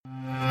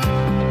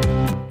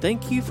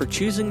Thank you for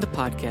choosing the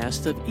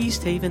podcast of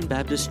Easthaven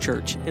Baptist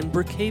Church in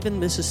Brookhaven,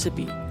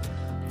 Mississippi.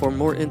 For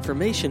more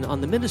information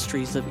on the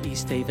ministries of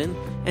Easthaven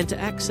and to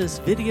access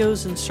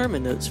videos and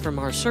sermon notes from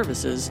our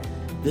services,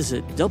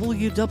 visit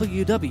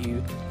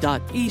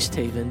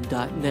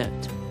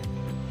www.easthaven.net.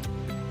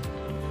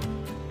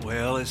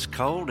 Well, it's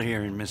cold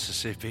here in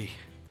Mississippi.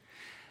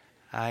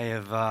 I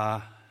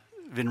have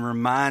been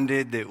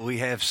reminded that we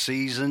have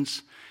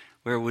seasons.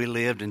 Where we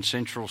lived in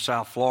central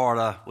South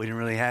Florida, we didn't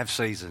really have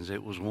seasons.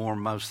 It was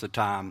warm most of the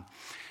time,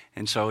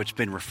 and so it's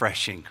been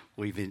refreshing.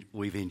 We've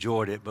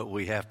enjoyed it, but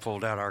we have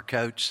pulled out our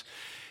coats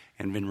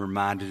and been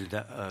reminded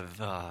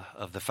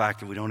of the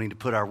fact that we don't need to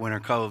put our winter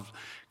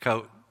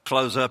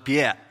clothes up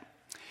yet.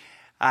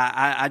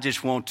 I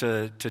just want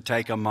to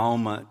take a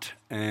moment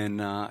and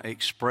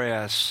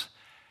express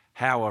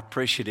how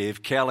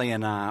appreciative Kelly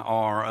and I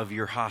are of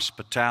your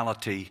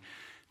hospitality.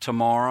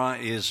 Tomorrow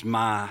is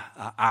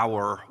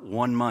our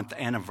 1 month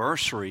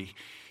anniversary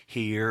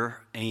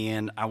here,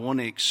 and I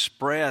want to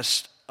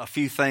express a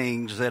few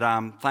things that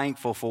I'm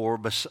thankful for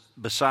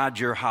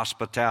besides your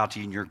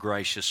hospitality and your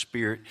gracious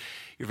spirit.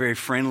 You're a very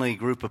friendly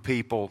group of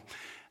people.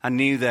 I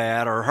knew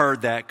that or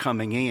heard that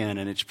coming in,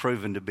 and it's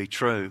proven to be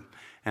true.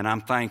 And I'm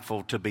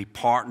thankful to be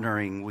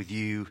partnering with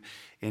you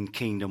in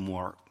kingdom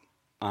work.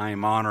 I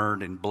am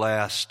honored and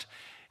blessed,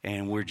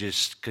 and we're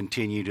just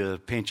continue to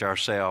pinch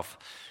ourselves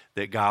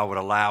that God would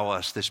allow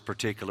us this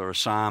particular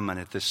assignment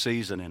at this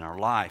season in our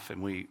life,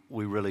 and we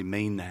really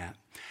mean that.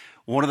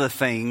 One of the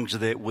things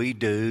that we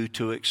do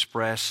to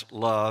express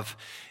love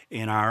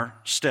in our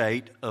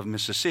state of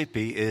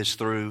Mississippi is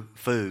through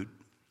food.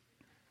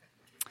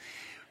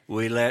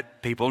 We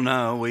let people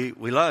know we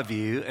love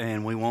you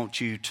and we want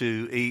you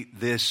to eat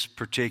this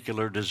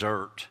particular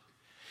dessert.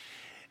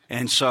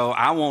 And so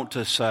I want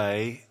to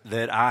say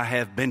that I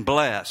have been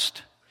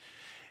blessed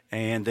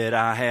and that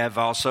I have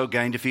also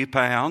gained a few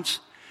pounds.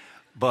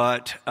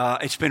 But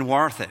it's been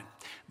worth it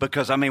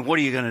because, I mean, what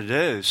are you going to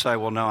do? Say,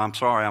 well, no, I'm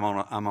sorry, I'm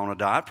on a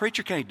diet.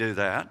 Preacher can't do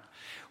that.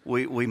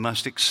 We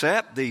must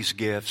accept these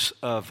gifts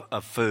of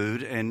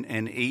food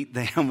and eat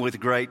them with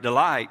great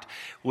delight,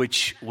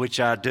 which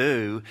I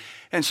do.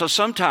 And so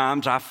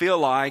sometimes I feel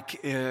like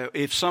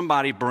if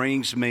somebody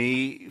brings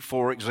me,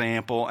 for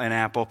example, an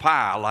apple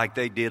pie like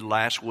they did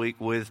last week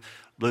with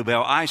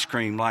Bluebell ice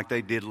cream like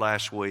they did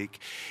last week.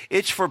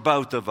 It's for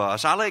both of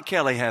us. I let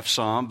Kelly have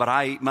some, but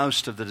I eat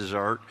most of the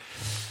dessert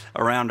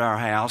around our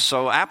house.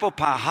 So apple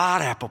pie,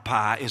 hot apple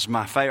pie is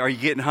my favorite. Are you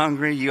getting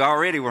hungry? You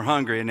already were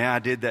hungry, and now I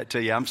did that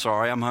to you. I'm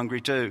sorry. I'm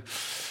hungry too.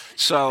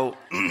 So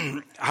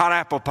hot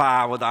apple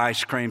pie with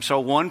ice cream.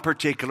 So one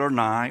particular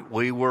night,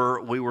 we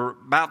were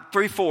about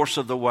 3/4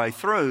 of the way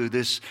through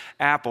this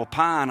apple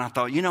pie, and I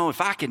thought,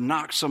 if I can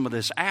knock some of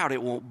this out,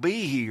 it won't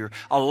be here.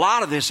 A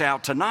lot of this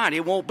out tonight,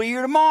 it won't be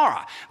here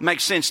tomorrow.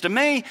 Makes sense to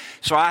me.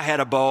 So I had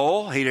a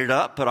bowl, heated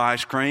up, put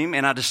ice cream,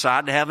 and I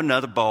decided to have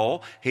another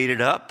bowl, heated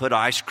up, put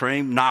ice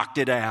cream, knocked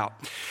it out.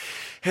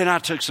 And I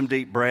took some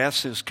deep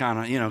breaths. It was kind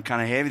of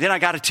heavy. Then I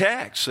got a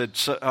text. Said,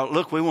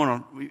 "Look, we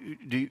want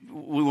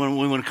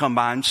to come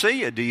by and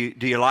see you.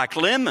 Do you like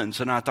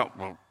lemons?" And I thought,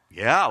 well,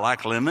 yeah, I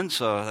like lemons.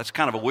 That's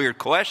kind of a weird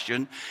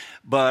question,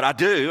 but I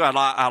do.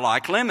 I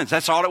like lemons.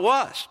 That's all it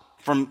was.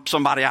 From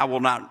somebody I will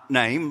not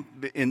name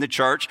in the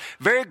church.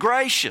 Very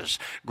gracious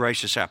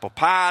apple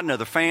pie,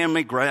 another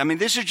family. I mean,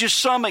 this is just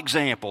some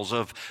examples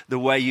of the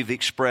way you've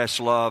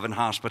expressed love and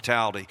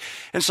hospitality.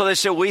 And so they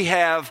said, we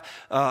have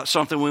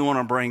something we want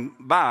to bring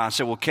by. I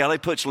said, well, Kelly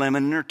puts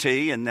lemon in her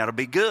tea, and that'll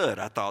be good.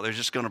 I thought they're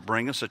just going to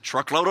bring us a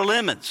truckload of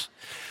lemons.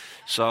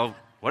 So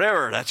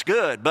whatever, that's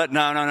good. But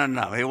no.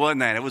 It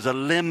wasn't that. It was a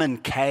lemon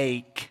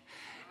cake,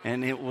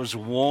 and it was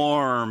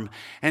warm.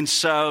 And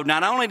so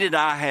not only did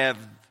I have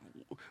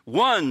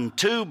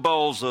 2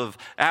 bowls of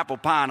apple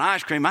pie and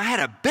ice cream, I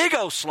had a big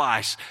old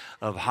slice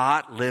of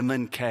hot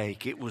lemon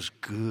cake. It was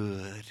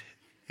good.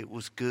 It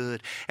was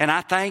good. And I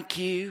thank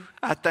you.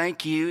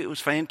 It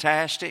was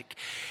fantastic.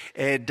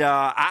 And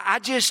I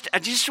just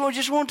want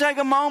to take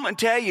a moment and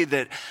tell you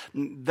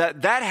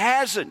that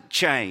hasn't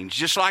changed.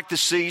 Just like the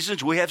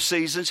seasons, we have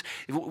seasons.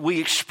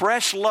 We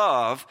express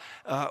love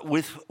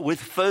with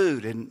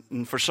food.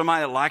 And for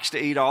somebody that likes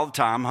to eat all the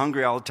time,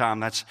 hungry all the time,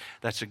 that's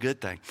a good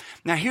thing.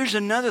 Now, here's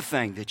another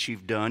thing that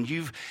you've done.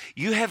 You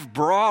have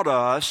brought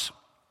us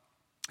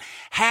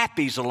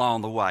happies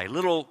along the way,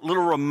 little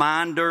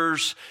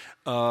reminders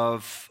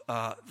of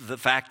the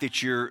fact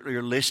that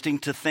you're listening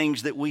to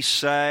things that we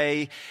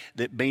say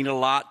that mean a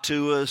lot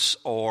to us,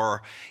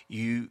 or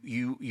you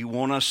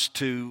want us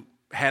to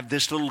have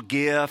this little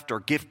gift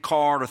or gift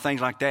card or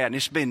things like that. And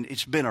it's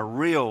been a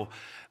real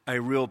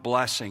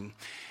blessing.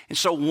 And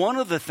so one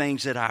of the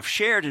things that I've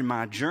shared in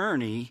my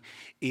journey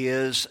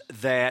is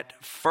that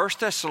 1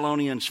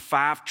 Thessalonians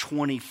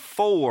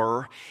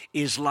 5:24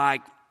 is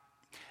like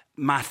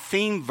my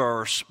theme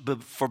verse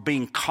for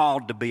being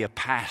called to be a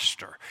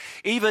pastor.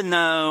 Even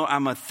though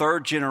I'm a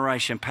third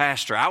generation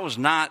pastor, I was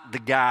not the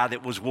guy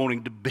that was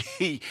wanting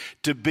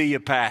to be a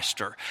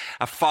pastor.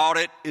 I fought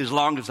it as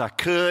long as I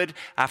could.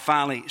 I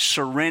finally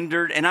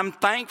surrendered, and I'm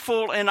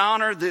thankful and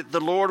honored that the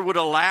Lord would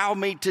allow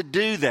me to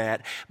do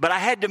that. But I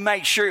had to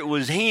make sure it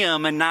was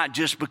Him and not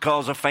just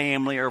because of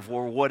family or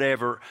for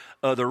whatever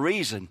other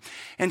reason.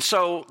 And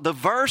so the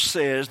verse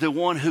says, the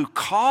one who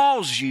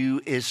calls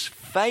you is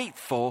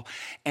faithful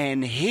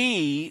and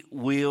He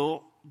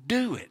will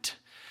do it.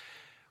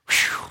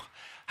 Whew.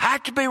 I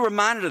have to be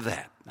reminded of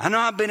that. I know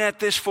I've been at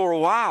this for a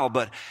while,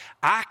 but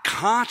I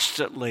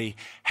constantly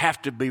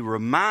have to be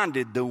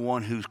reminded the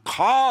one who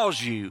calls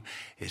you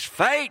is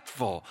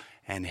faithful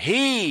and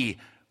He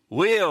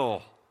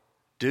will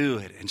do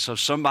it. And so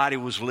somebody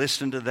was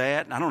listening to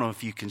that. I don't know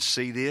if you can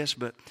see this,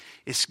 but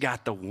it's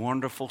got the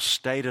wonderful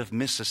state of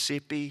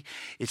Mississippi.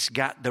 It's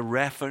got the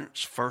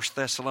reference, 1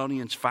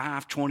 Thessalonians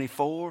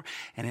 5:24,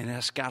 and then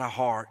it's got a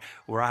heart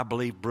where I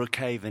believe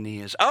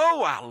Brookhaven is.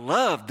 Oh, I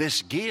love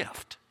this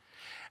gift.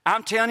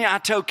 I'm telling you, I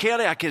told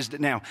Kelly,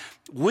 now,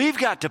 we've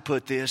got to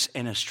put this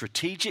in a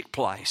strategic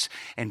place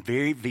and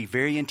be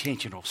very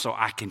intentional so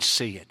I can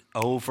see it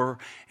over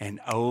and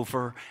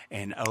over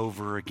and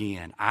over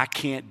again. I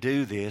can't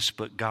do this,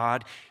 but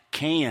God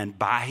can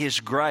by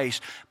His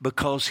grace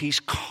because He's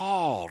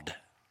called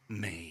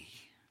me.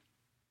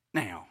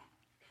 Now,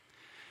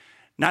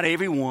 not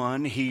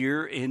everyone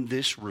here in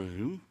this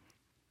room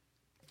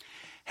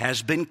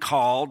has been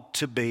called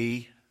to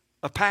be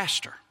a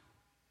pastor.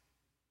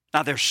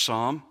 Now, there's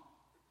some.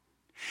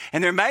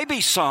 And there may be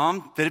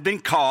some that have been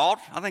called.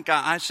 I think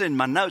I said in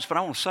my notes, but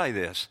I want to say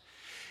this.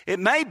 It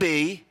may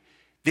be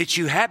that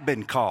you have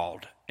been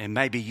called and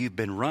maybe you've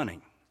been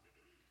running.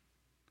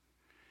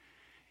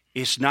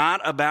 It's not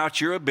about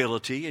your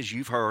ability, as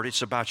you've heard.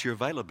 It's about your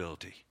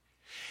availability.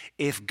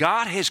 If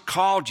God has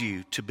called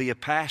you to be a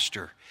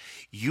pastor,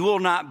 you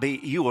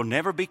will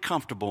never be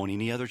comfortable in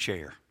any other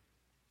chair.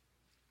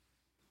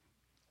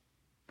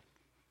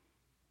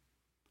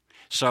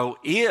 So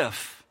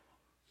if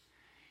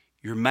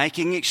you're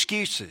making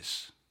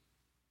excuses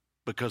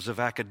because of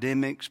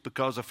academics,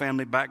 because of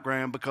family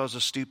background, because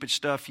of stupid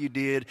stuff you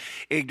did,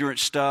 ignorant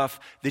stuff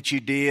that you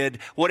did,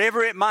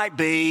 whatever it might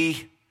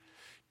be,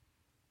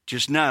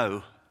 just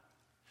know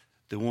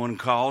the one who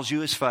calls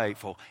you is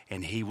faithful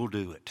and He will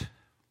do it.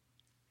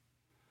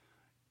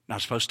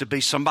 Not supposed to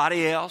be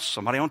somebody else,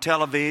 somebody on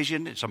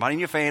television, somebody in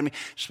your family.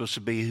 It's supposed to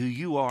be who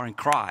you are in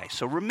Christ.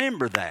 So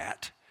remember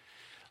that.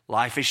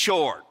 Life is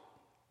short,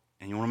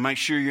 and you want to make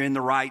sure you're in the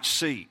right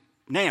seat.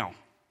 Now,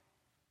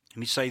 let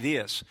me say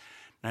this.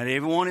 Not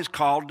everyone is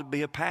called to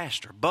be a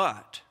pastor,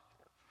 but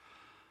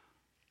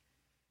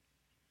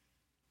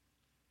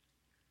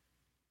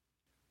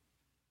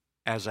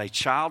as a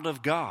child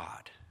of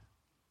God,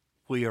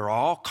 we are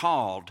all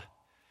called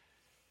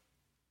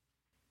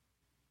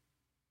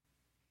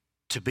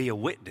to be a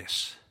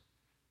witness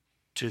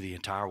to the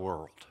entire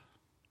world.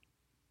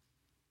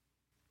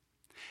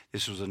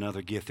 This was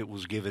another gift that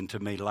was given to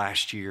me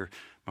last year,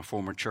 my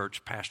former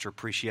church pastor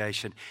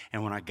appreciation.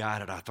 And when I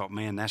got it, I thought,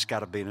 man, that's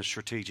got to be in a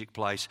strategic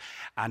place.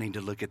 I need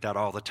to look at that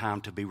all the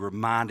time to be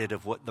reminded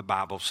of what the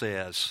Bible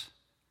says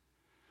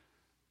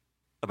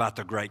about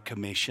the Great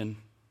Commission,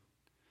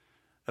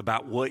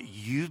 about what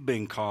you've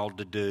been called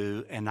to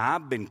do and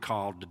I've been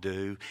called to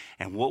do,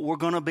 and what we're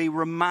going to be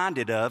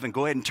reminded of. And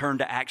go ahead and turn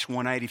to Acts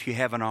 1:8 if you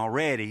haven't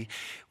already.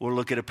 We'll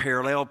look at a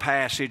parallel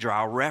passage, or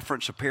I'll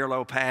reference a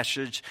parallel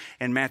passage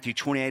in Matthew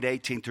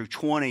 28:18 through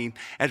 20.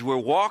 As we're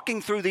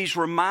walking through these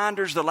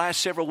reminders the last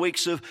several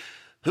weeks of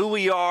who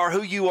we are,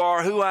 who you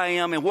are, who I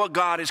am, and what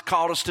God has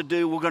called us to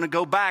do, we're going to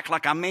go back,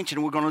 like I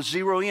mentioned, we're going to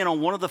zero in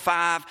on one of the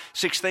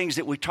 5-6 things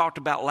that we talked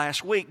about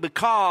last week,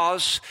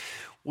 because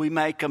we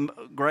make a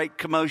great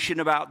commotion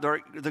about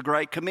the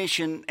Great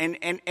Commission,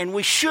 and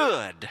we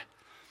should.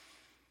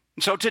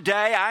 So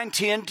today I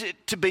intend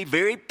to be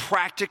very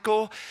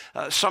practical,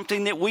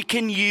 something that we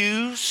can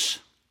use.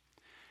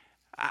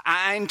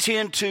 I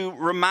intend to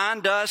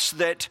remind us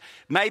that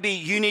maybe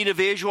you need a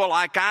visual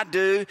like I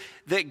do,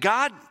 that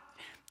God,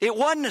 it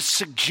wasn't a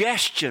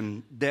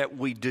suggestion that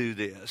we do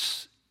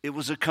this. It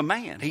was a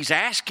command. He's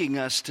asking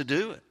us to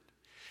do it.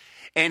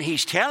 And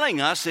He's telling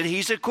us that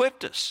He's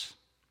equipped us.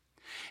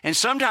 And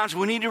sometimes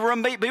we need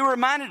to be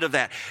reminded of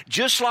that.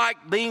 Just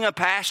like being a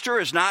pastor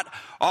is not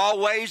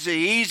always the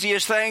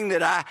easiest thing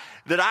that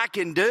I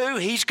can do,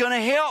 He's going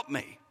to help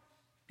me.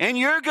 And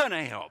you're going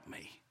to help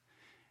me.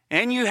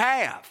 And you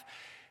have.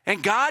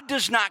 And God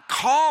does not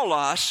call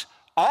us,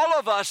 all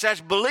of us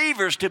as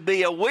believers, to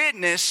be a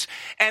witness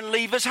and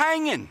leave us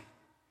hanging.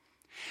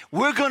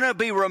 We're going to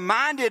be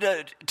reminded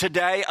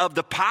today of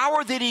the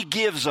power that He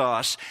gives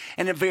us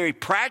in a very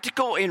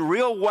practical and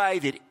real way,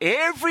 that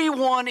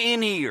everyone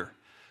in here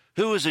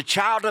who is a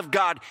child of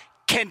God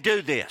can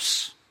do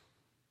this.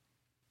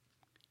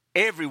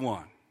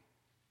 Everyone.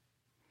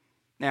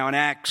 Now in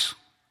Acts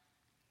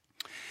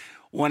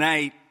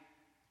 1:8,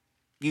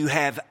 you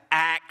have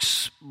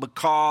Acts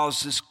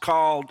because it's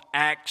called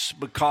Acts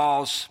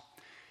because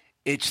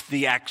It's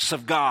the acts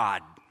of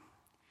God.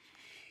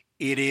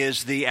 It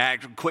is the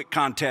act, quick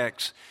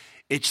context,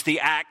 it's the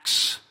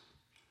acts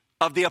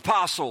of the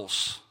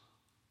apostles.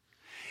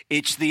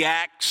 It's the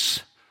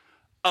acts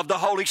of the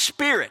Holy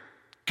Spirit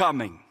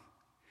coming.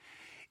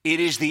 It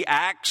is the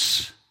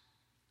acts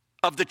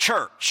of the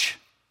church.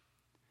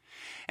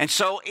 And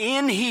so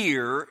in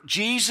here,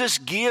 Jesus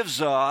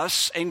gives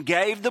us and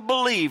gave the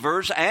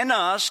believers and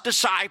us,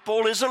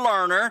 disciple is a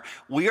learner.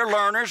 We are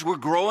learners. We're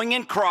growing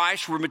in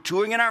Christ. We're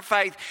maturing in our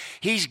faith.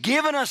 He's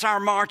given us our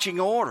marching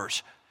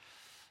orders.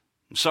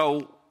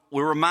 So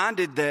we're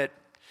reminded that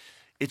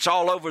it's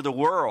all over the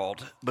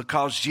world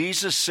because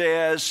Jesus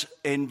says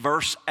in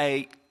verse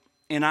 8,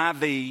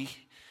 NIV,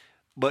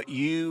 but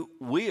you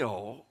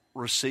will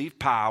receive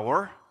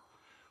power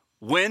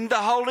when the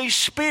Holy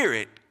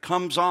Spirit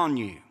comes on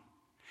you.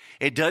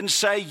 It doesn't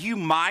say you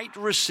might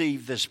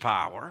receive this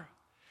power.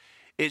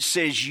 It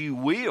says you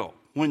will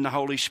when the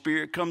Holy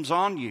Spirit comes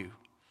on you.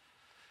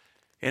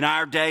 In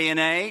our day and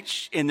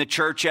age, in the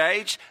church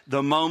age,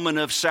 the moment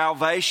of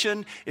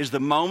salvation is the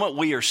moment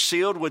we are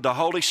sealed with the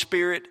Holy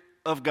Spirit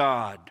of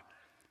God.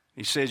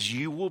 He says,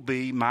 you will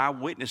be my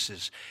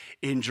witnesses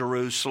in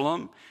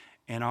Jerusalem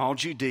and all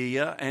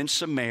Judea and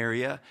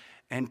Samaria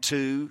and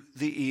to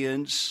the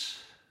ends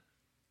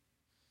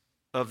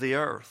of the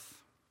earth.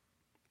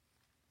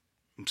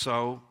 And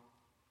so,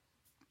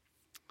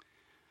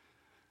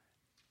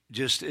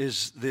 just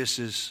as this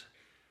is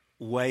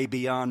way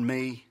beyond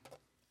me,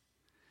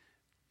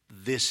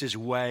 this is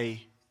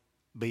way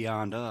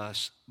beyond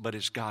us, but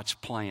it's God's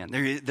plan.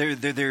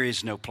 There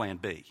is no plan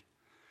B.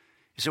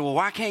 You say, well,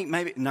 why can't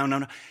maybe?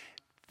 No.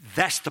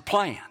 That's the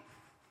plan.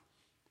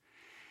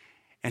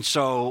 And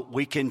so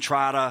we can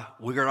try to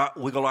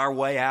wiggle our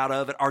way out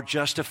of it or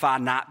justify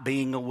not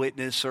being a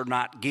witness or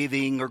not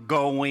giving or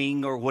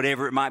going or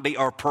whatever it might be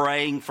or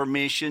praying for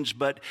missions,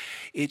 but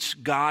it's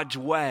God's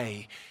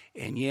way.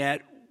 And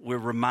yet we're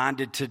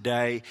reminded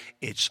today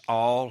it's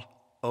all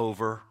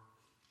over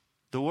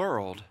the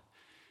world.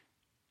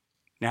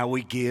 Now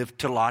we give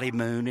to Lottie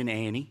Moon and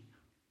Annie.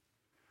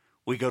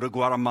 We go to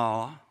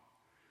Guatemala.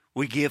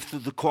 We give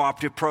through the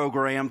cooperative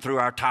program through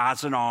our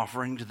tithes and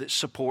offerings that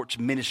supports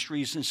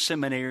ministries and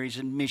seminaries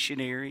and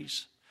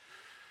missionaries.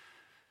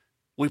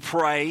 We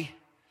pray.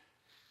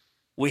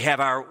 We have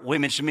our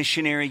Women's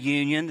Missionary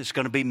Union that's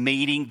going to be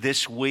meeting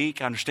this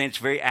week. I understand it's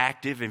very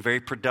active and very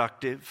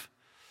productive.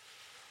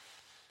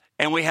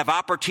 And we have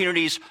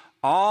opportunities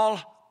all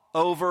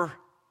over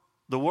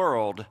the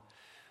world.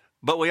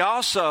 But we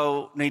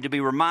also need to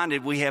be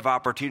reminded we have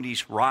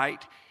opportunities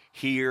right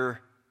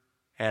here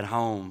at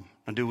home.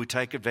 And do we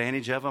take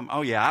advantage of them?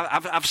 Oh, yeah,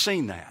 I've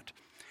seen that.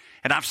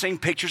 And I've seen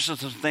pictures of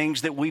some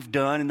things that we've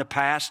done in the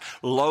past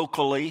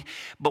locally.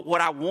 But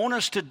what I want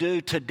us to do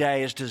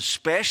today is to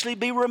especially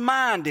be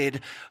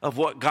reminded of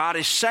what God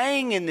is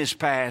saying in this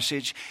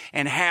passage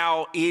and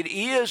how it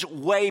is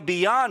way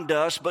beyond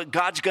us, but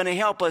God's going to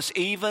help us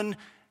even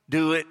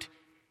do it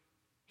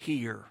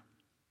here.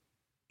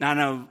 Now, I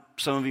know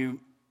some of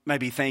you may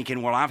be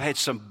thinking, well, I've had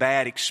some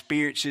bad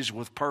experiences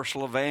with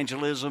personal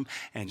evangelism,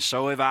 and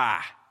so have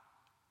I.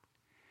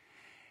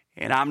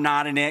 And I'm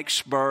not an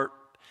expert.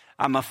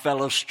 I'm a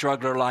fellow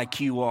struggler like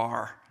you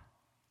are.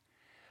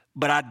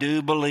 But I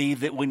do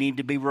believe that we need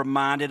to be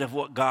reminded of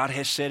what God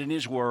has said in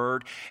His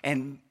Word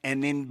and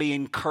then be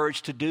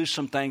encouraged to do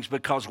some things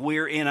because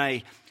we're in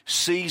a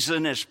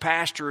season as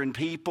pastor and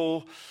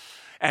people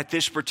at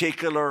this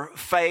particular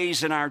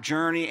phase in our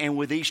journey and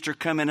with Easter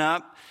coming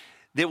up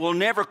that we'll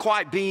never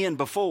quite be in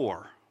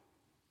before.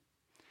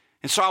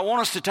 And so I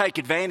want us to take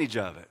advantage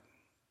of it.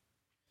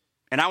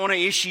 And I want to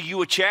issue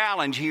you a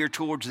challenge here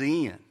towards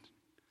the end.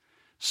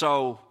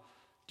 So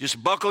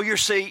just buckle your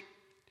seat,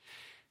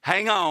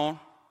 hang on,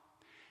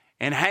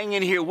 and hang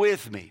in here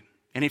with me.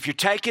 And if you're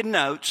taking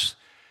notes,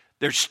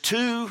 there's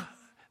two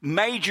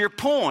major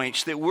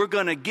points that we're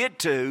going to get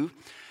to.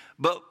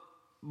 But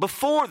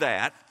before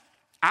that,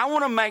 I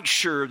want to make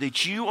sure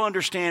that you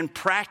understand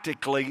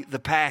practically the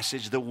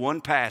passage, the one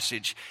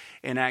passage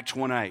in Acts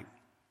 1:8.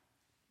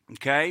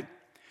 Okay?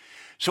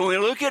 So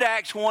when we look at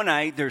Acts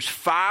 1:8, there's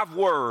 5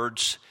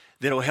 words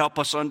that will help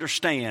us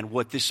understand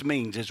what this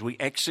means as we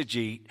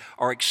exegete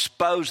or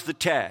expose the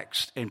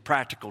text in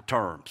practical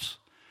terms.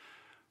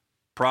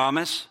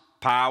 Promise,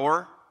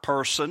 power,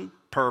 person,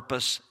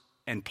 purpose,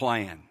 and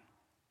plan.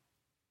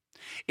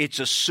 It's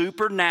a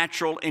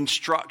supernatural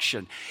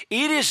instruction.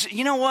 It is,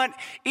 you know what?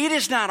 It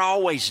is not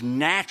always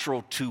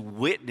natural to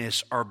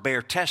witness or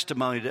bear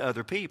testimony to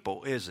other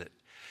people, is it?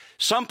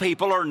 Some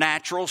people are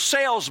natural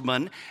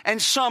salesmen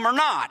and some are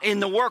not in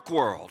the work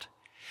world.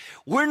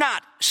 We're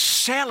not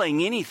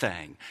selling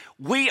anything.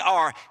 We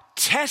are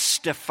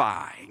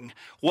testifying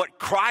what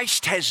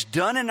Christ has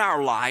done in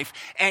our life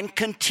and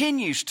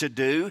continues to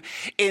do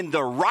in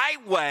the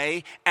right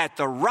way at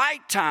the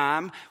right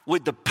time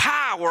with the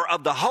power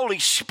of the Holy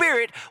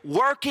Spirit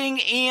working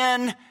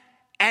in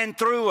and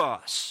through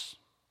us.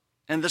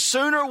 And the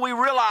sooner we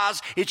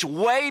realize it's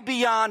way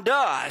beyond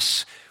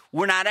us,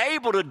 we're not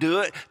able to do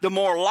it, the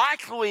more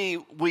likely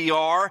we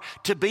are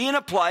to be in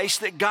a place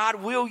that God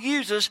will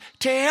use us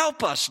to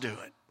help us do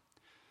it.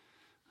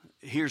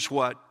 Here's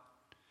what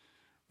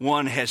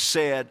one has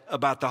said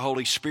about the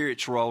Holy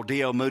Spirit's role.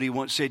 D.L. Moody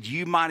once said,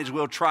 you might as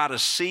well try to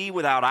see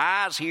without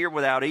eyes, hear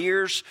without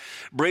ears,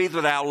 breathe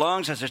without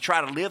lungs, as to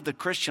try to live the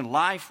Christian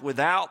life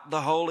without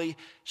the Holy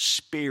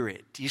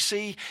Spirit. You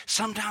see,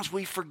 sometimes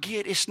we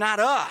forget it's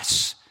not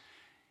us.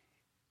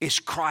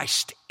 It's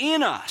Christ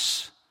in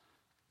us,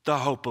 the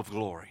hope of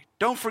glory.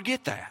 Don't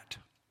forget that.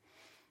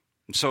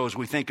 And so as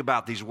we think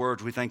about these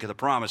words, we think of the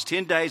promise.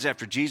 10 days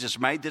after Jesus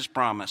made this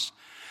promise,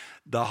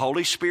 the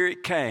Holy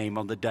Spirit came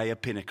on the day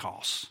of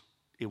Pentecost.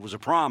 It was a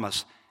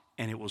promise,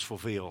 and it was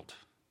fulfilled.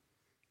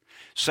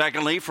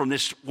 Secondly, from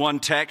this one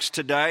text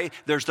today,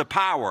 there's the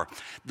power.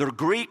 The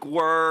Greek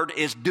word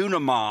is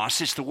dunamos.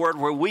 It's the word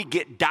where we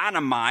get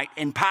dynamite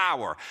and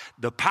power.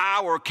 The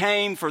power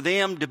came for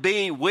them to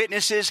be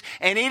witnesses,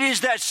 and it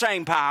is that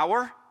same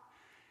power.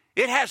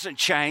 It hasn't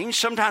changed.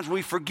 Sometimes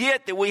we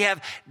forget that we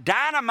have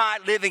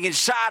dynamite living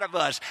inside of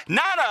us.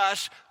 Not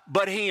us,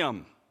 but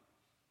Him.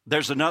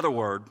 There's another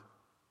word.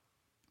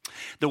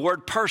 The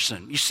word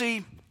person. You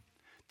see,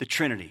 the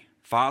Trinity,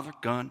 Father,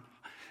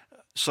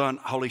 Son,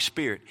 Holy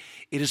Spirit.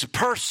 It is a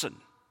person.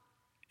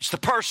 It's the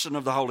person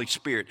of the Holy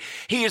Spirit.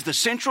 He is the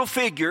central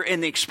figure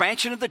in the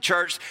expansion of the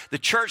church. The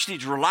church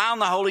needs to rely on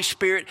the Holy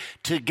Spirit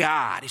to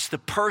guide. It's the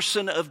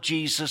person of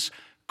Jesus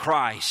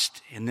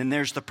Christ. And then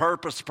there's the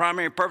purpose. The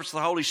primary purpose of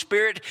the Holy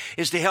Spirit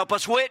is to help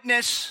us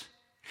witness.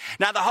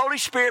 Now, the Holy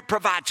Spirit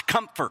provides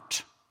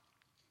comfort.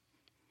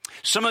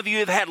 Some of you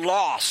have had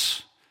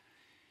loss.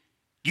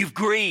 You've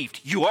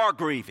grieved. You are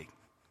grieving.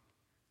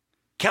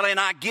 Kelly and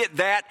I get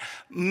that.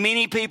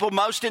 Many people,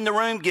 most in the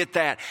room, get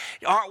that.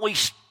 Aren't we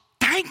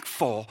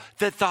thankful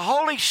that the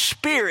Holy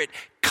Spirit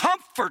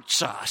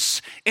comforts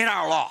us in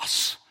our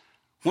loss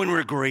when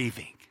we're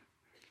grieving?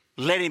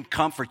 Let Him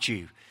comfort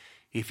you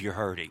if you're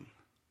hurting.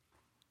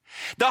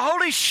 The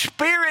Holy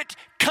Spirit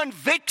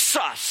convicts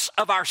us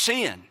of our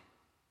sin.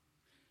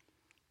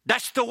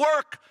 That's the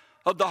work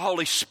of the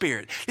Holy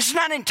Spirit. This is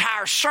not an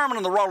entire sermon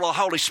on the role of the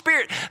Holy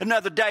Spirit,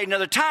 another day,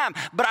 another time,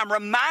 but I'm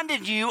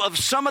reminding you of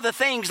some of the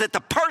things that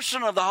the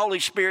person of the Holy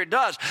Spirit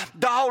does.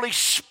 The Holy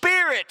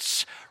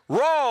Spirit's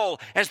role,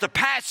 as the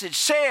passage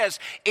says,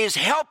 is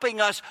helping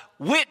us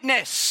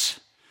witness.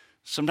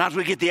 Sometimes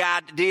we get the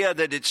idea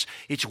that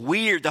it's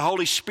weird. The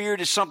Holy Spirit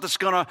is something that's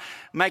going to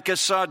make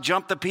us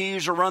jump the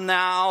pews or run the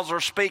aisles or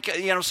speak,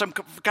 some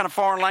kind of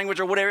foreign language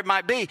or whatever it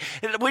might be.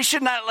 We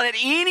should not let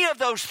any of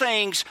those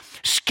things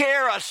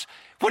scare us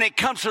when it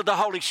comes to the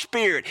Holy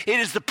Spirit. It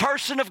is the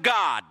person of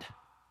God.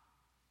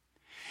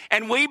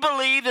 And we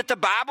believe that the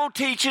Bible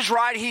teaches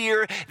right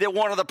here that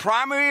one of the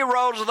primary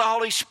roles of the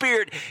Holy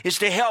Spirit is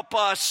to help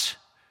us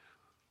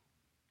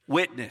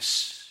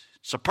witness.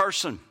 It's a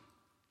person.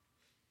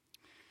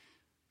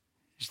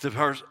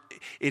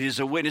 It is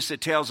a witness that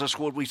tells us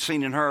what we've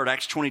seen and heard.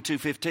 Acts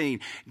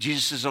 22:15.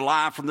 Jesus is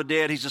alive from the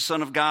dead. He's the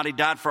Son of God. He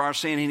died for our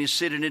sin. He is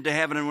seated into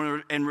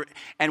heaven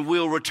and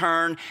will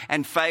return.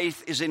 And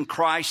faith is in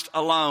Christ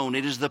alone.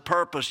 It is the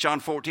purpose. John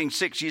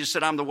 14:6. Jesus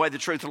said, I'm the way, the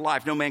truth, and the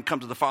life. No man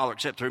comes to the Father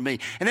except through me.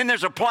 And then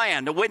there's a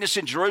plan. The witness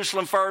in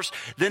Jerusalem first,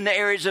 then the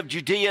areas of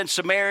Judea and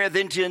Samaria,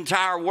 then to the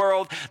entire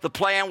world. The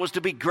plan was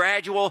to be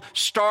gradual,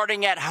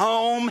 starting at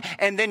home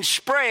and then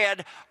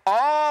spread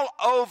all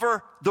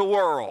over the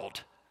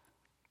world.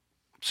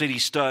 C.D.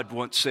 Studd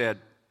once said,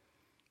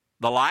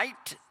 the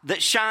light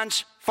that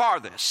shines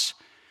farthest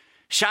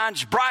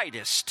shines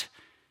brightest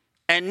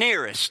and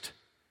nearest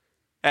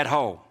at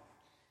home.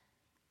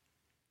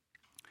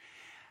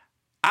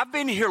 I've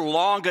been here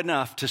long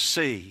enough to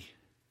see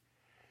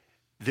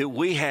that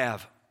we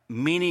have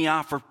many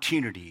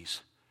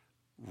opportunities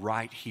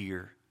right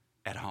here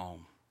at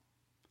home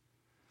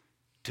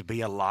to be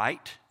a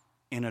light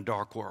in a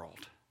dark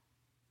world.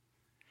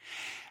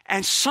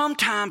 And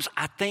sometimes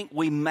I think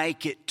we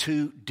make it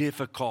too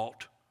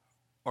difficult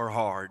or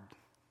hard.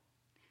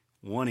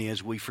 One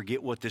is we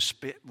forget what this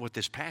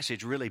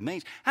passage really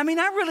means. I mean,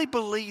 I really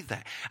believe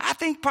that. I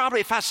think probably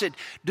if I said,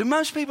 do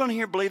most people in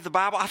here believe the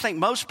Bible? I think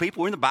most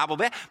people, we're in the Bible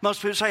Belt,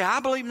 most people say, I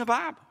believe in the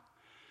Bible.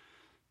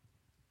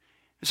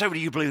 And say, well, do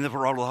you believe in the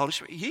role of the Holy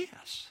Spirit?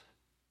 Yes.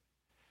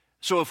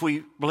 So if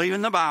we believe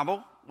in the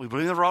Bible, we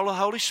believe in the role of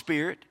the Holy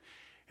Spirit,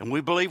 and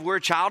we believe we're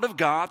a child of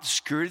God, the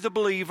security of the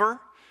believer,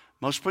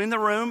 most people in the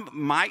room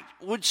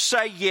would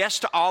say yes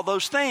to all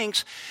those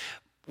things.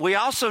 We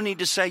also need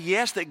to say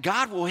yes that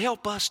God will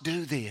help us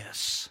do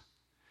this.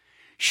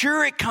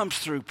 Sure, it comes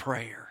through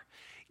prayer,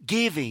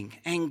 giving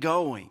and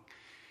going.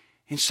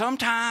 And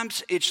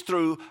sometimes it's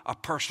through a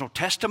personal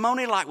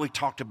testimony like we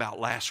talked about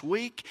last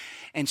week.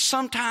 And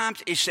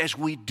sometimes it's as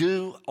we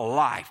do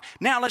life.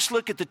 Now let's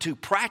look at the two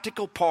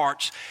practical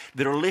parts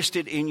that are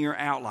listed in your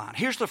outline.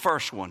 Here's the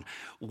first one.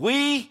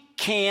 We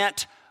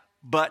can't,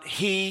 but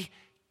He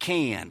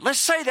can. Let's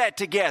say that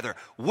together.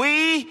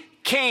 We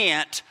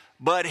can't,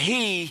 but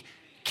He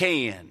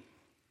can.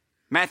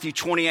 Matthew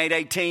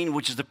 28:18,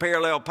 which is the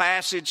parallel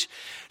passage,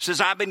 says,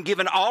 I've been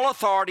given all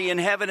authority in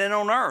heaven and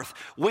on earth.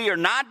 We are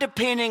not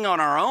depending on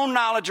our own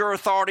knowledge or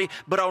authority,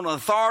 but on the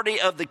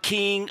authority of the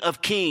King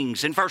of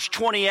Kings. In verse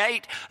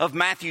 28 of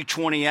Matthew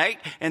 28,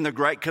 in the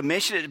Great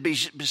Commission,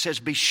 it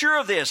says, be sure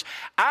of this,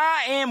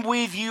 I am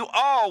with you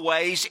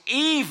always,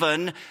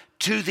 even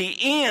to the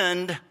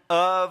end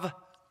of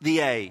the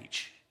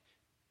age.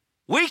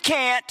 We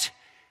can't,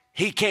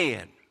 he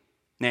can.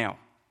 Now,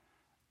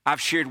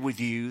 I've shared with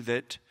you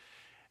that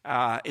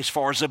as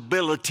far as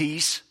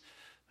abilities,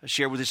 I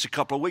shared with this a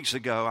couple of weeks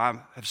ago, I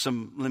have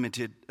some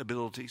limited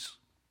abilities.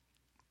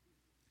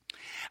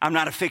 I'm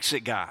not a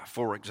fix-it guy,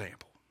 for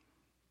example.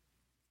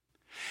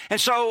 And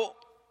so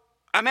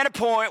I'm at a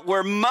point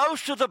where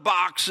most of the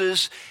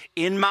boxes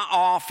in my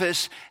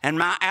office and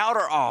my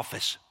outer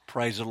office,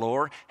 praise the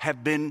Lord,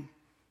 have been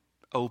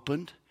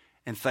opened.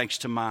 And thanks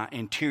to my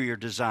interior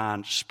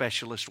design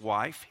specialist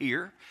wife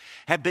here,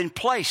 have been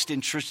placed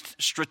in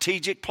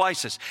strategic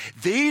places.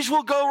 These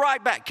will go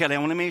right back. Kelly,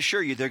 let me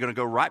assure you, they're going to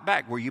go right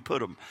back where you put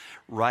them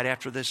right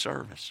after this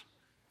service.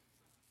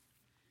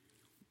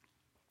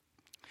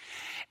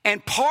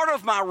 And part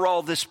of my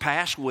role this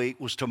past week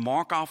was to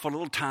mark off a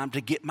little time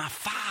to get my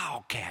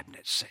file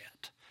cabinet set.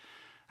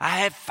 I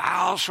had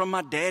files from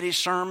my daddy's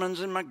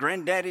sermons and my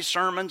granddaddy's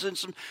sermons and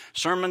some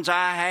sermons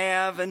I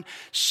have, and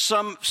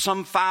some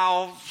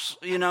files,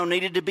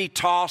 needed to be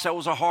tossed. That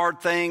was a hard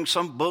thing.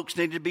 Some books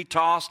needed to be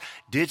tossed.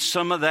 Did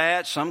some of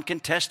that. Some can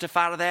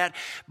testify to that.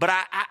 But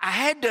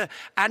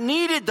I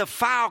needed the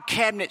file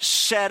cabinet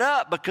set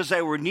up because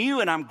they were new,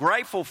 and I'm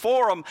grateful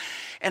for them.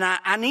 And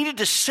I needed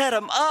to set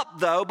them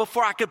up, though,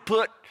 before I could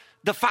put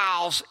the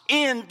files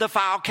in the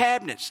file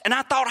cabinets. And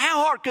I thought,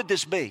 how hard could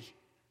this be?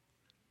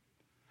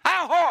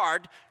 How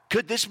hard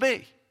could this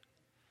be?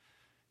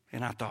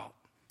 And I thought,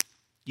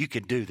 you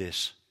can do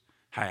this,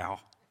 Hal.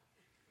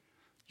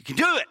 You can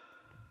do it.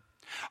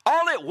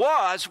 All it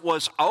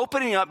was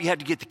opening up. You had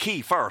to get the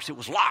key first. It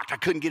was locked. I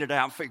couldn't get it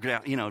out. Figured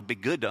out, it'd be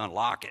good to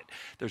unlock it.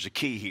 There's a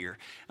key here.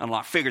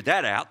 Unlock. Figured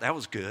that out. That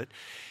was good.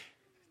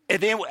 And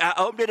then I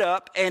opened it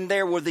up, and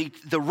there were the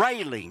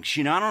railings.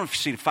 I don't know if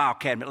you've seen a file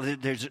cabinet.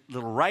 There's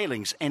little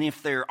railings, and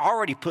if they're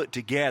already put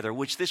together,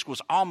 which this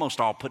was almost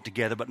all put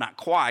together, but not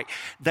quite,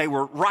 they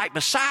were right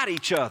beside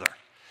each other.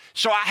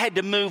 So I had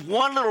to move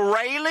one little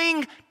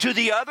railing to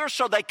the other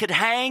so they could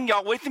hang,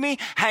 y'all with me,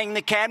 hang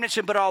the cabinets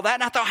and put all that.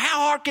 And I thought, how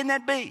hard can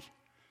that be?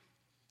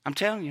 I'm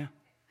telling you,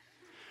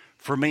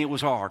 for me it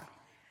was hard.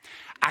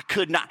 I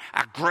could not.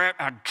 I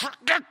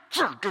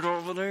jerked it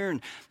over there, and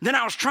then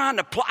I was trying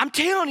to. I'm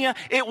telling you,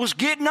 it was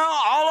getting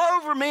all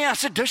over me. I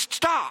said, "Just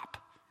stop,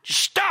 just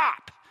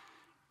stop."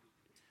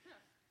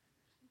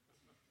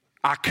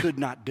 I could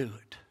not do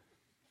it.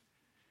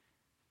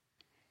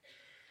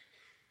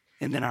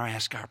 And then I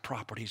asked our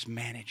properties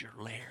manager,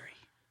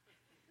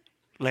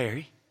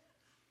 Larry,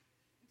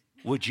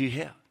 would you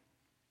help?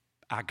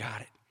 I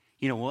got it.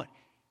 You know what?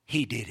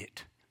 He did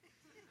it.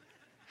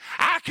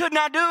 I could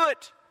not do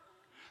it.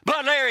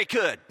 But Larry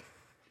could.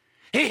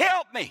 He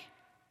helped me.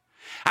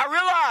 I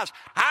realized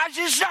it's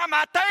just not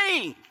my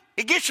thing.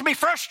 It gets me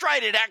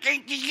frustrated. I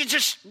can't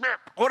just,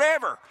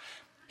 whatever.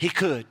 He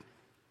could.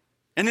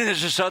 And then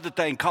there's this other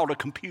thing called a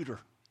computer.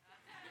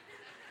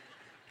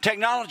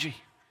 Technology.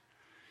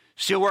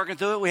 Still working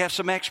through it. We have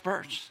some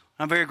experts.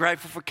 I'm very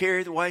grateful for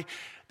Kerry, the way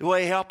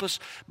he helped us.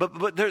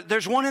 But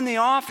there's one in the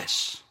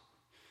office.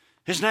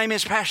 His name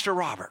is Pastor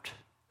Robert.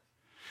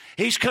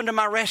 He's come to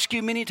my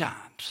rescue many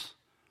times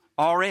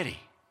already.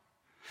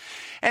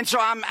 And so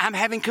I'm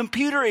having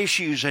computer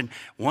issues. And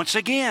once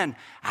again,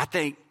 I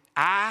think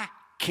I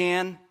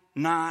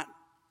cannot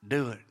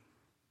do it.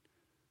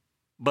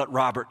 But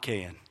Robert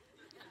can.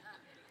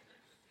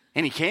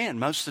 And he can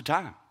most of the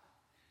time.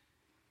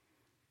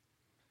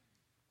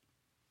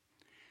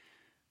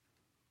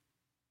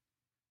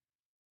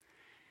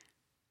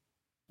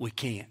 We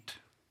can't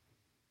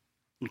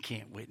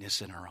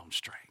witness in our own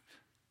strength.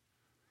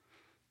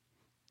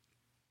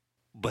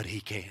 But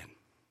he can.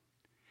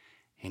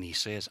 And he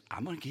says,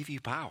 I'm going to give you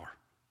power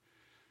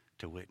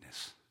to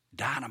witness.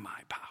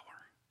 Dynamite power.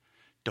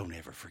 Don't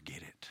ever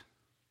forget it.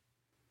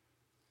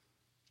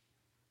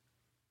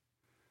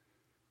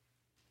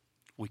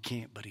 We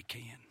can't, but he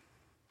can.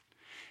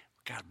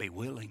 We've got to be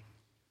willing.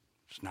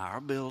 It's not our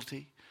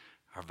ability,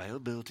 our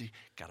availability.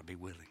 Got to be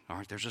willing. All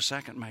right, there's a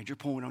second major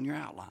point on your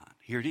outline.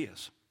 Here it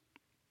is.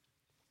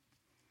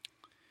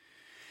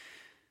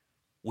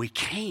 We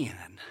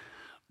can,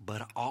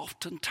 but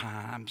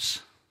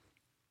oftentimes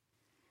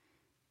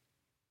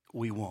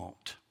we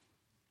won't.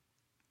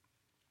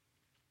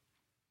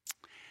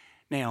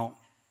 Now,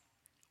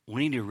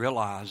 we need to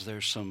realize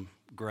there's some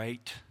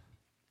great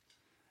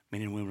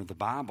men and women of the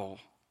Bible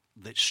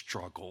that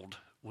struggled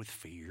with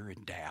fear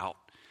and doubt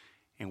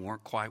and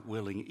weren't quite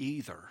willing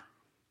either.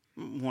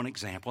 One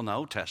example in the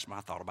Old Testament,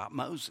 I thought about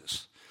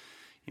Moses.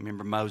 You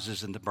remember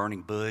Moses in the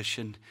burning bush,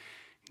 and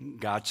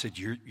God said,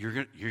 you're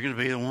going to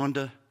be the one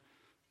to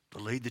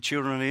lead the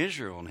children of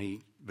Israel. And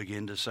he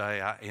begin to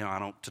say, I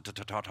don't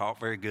talk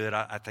very good.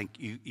 I think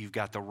you've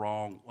got the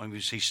wrong.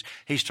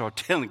 He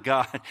started telling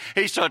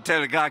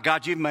God,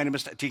 God, you've made a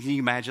mistake. Can you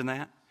imagine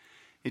that?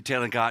 You're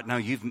telling God, no,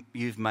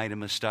 you've made a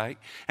mistake.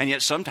 And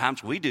yet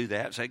sometimes we do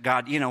that. Say,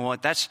 God, you know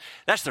what? That's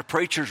the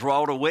preacher's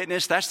role to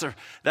witness. That's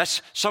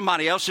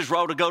somebody else's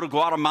role to go to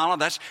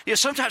Guatemala.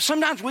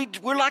 Sometimes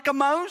we're like a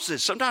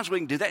Moses. Sometimes we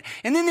can do that.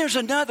 And then there's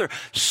another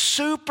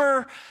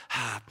super,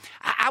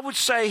 I would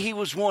say he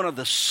was one of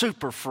the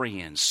super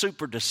friends,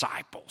 super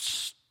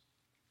disciples,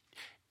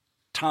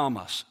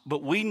 Thomas.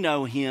 But we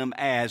know him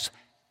as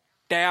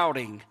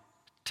Doubting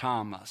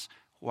Thomas.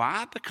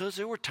 Why? Because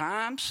there were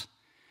times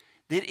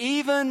that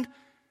even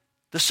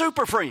the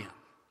super friend,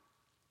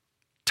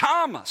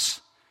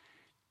 Thomas,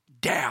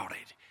 doubted.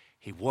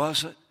 He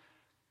wasn't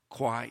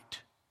quite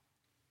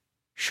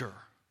sure.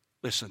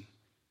 Listen,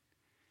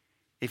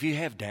 if you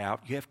have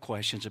doubt, you have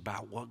questions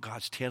about what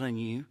God's telling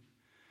you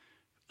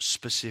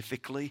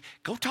specifically,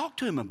 go talk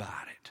to him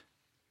about it.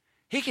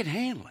 He can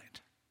handle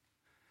it.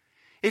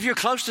 If you're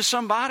close to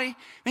somebody,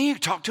 man, you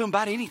can talk to him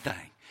about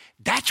anything.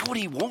 That's what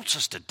he wants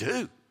us to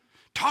do.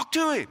 Talk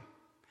to him.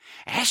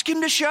 Ask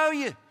him to show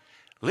you.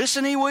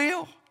 Listen, he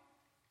will.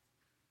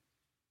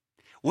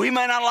 We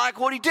may not like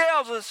what he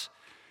tells us,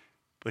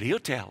 but he'll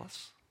tell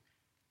us.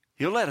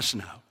 He'll let us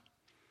know.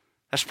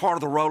 That's part of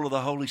the role of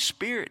the Holy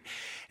Spirit.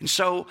 And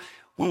so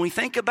when we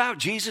think about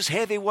Jesus'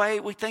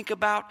 heavyweight, we think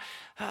about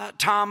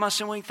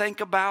Thomas and we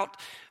think about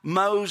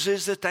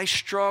Moses, that they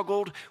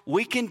struggled.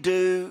 We can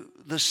do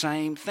the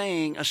same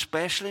thing,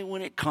 especially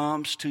when it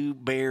comes to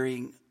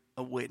bearing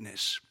a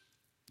witness.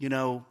 You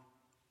know,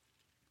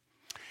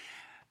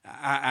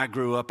 I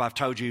grew up, I've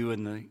told you,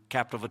 in the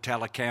capital of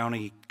Attala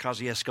County,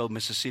 Kosciuszko,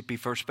 Mississippi,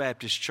 First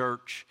Baptist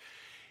Church.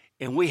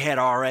 And we had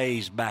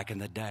RAs back in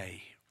the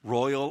day,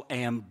 Royal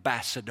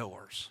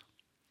Ambassadors.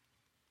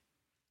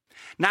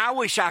 Now, I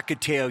wish I could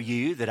tell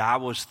you that I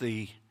was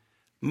the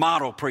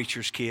model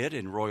preacher's kid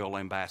in Royal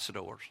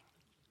Ambassadors.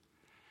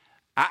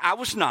 I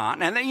was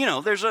not. And, you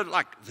know, there's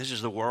this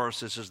is the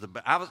worst, this is the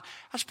best. I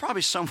was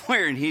probably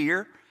somewhere in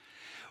here.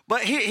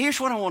 But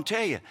here's what I want to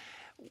tell you.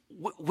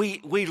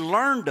 We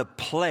learned a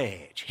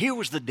pledge. Here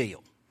was the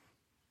deal.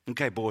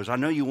 Okay, boys, I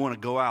know you want to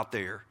go out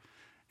there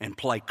and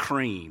play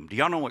cream. Do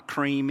y'all know what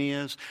cream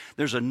is?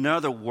 There's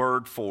another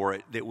word for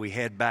it that we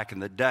had back in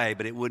the day,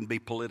 but it wouldn't be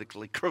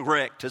politically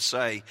correct to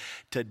say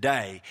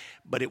today.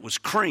 But it was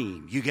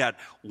cream. You got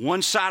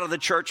one side of the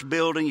church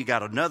building, you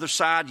got another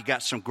side, you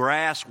got some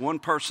grass, one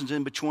person's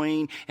in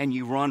between, and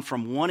you run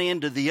from one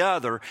end to the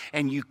other,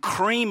 and you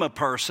cream a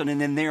person, and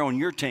then they're on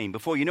your team.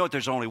 Before you know it,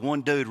 there's only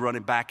one dude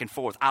running back and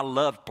forth. I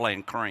loved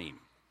playing cream.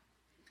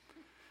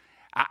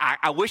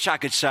 I wish I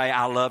could say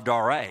I loved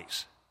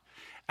RAs.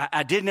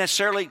 I didn't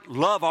necessarily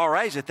love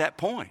RAs at that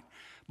point.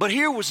 But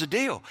here was the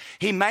deal.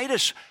 He made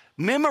us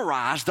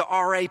memorize the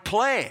RA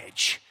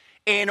pledge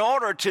in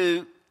order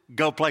to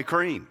go play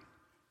cream.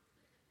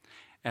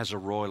 As a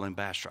royal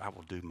ambassador, I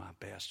will do my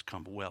best to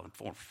come well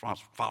informed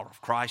follower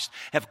of Christ,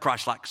 have a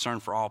Christ-like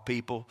concern for all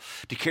people,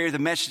 to carry the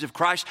message of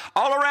Christ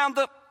all around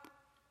the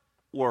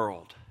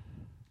world.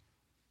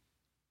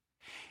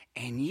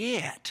 And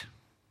yet,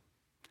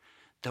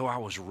 though I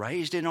was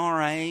raised in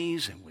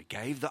RAs and we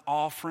gave the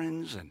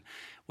offerings and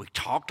we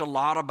talked a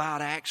lot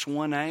about Acts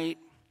 1:8.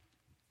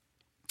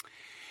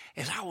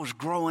 As I was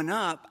growing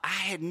up, I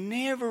had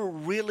never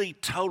really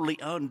totally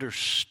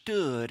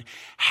understood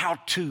how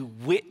to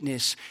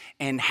witness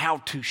and how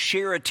to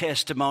share a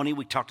testimony.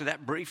 We talked to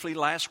that briefly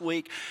last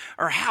week.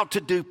 Or how to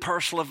do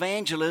personal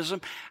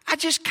evangelism. I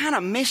just kind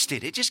of missed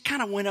it. It just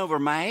kind of went over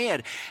my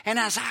head. And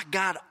as I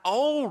got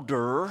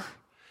older,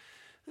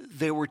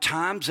 there were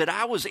times that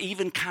I was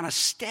even kind of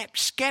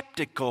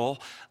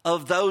skeptical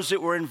of those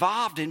that were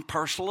involved in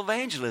personal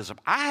evangelism.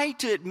 I hate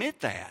to admit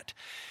that,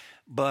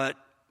 but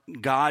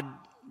God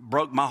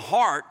broke my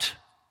heart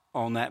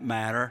on that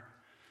matter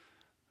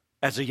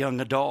as a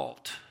young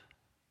adult.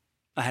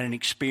 I had an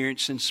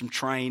experience in some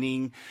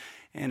training,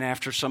 and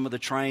after some of the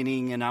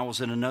training, and I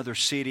was in another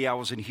city. I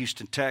was in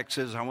Houston,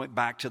 Texas. I went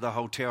back to the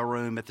hotel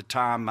room. At the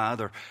time, my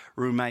other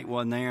roommate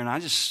wasn't there, and I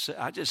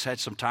just had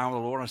some time with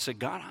the Lord. I said,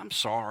 God, I'm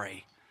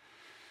sorry.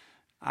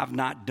 I've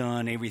not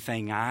done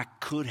everything I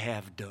could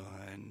have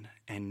done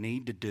and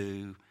need to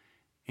do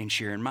in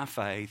sharing my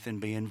faith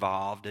and be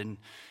involved in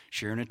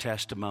sharing a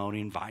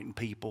testimony, inviting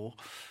people,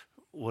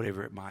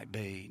 whatever it might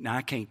be. Now,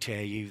 I can't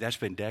tell you, that's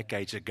been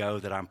decades ago,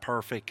 that I'm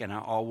perfect and I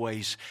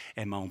always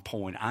am on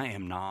point. I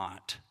am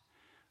not.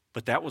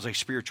 But that was a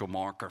spiritual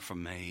marker for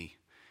me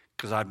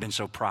because I'd been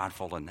so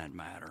prideful in that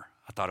matter.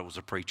 I thought it was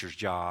a preacher's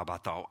job. I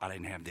thought I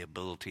didn't have the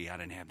ability. I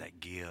didn't have that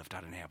gift.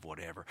 I didn't have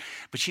whatever.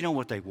 But you know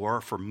what they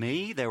were? For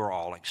me, they were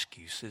all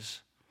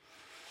excuses.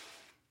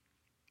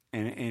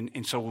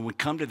 And so when we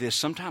come to this,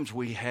 sometimes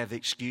we have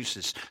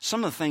excuses.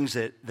 Some of the things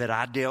that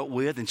I dealt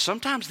with, and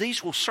sometimes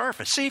these will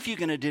surface. See if you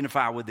can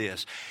identify with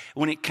this.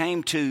 When it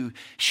came to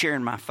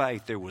sharing my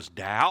faith, there was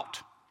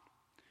doubt.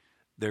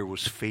 There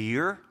was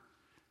fear.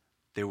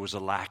 There was a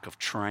lack of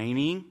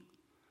training.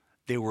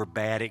 There were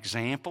bad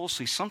examples.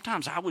 See,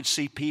 sometimes I would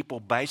see people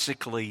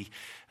basically,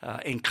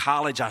 in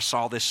college I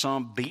saw this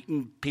son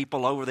beating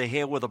people over the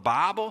head with a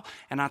Bible,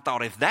 and I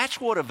thought, if that's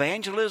what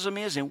evangelism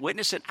is and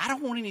witnessing, I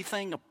don't want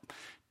anything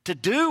to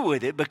do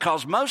with it,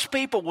 because most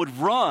people would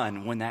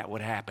run when that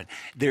would happen.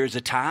 There's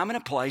a time and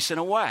a place and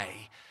a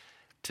way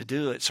to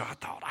do it. So I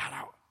thought,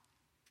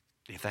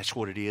 if that's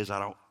what it is, I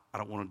don't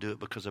want to do it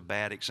because of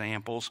bad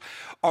examples.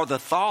 Or the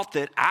thought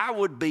that I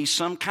would be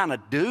some kind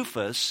of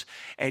doofus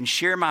and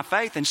share my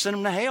faith and send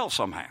them to hell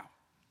somehow.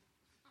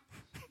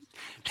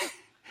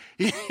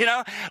 You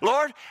know,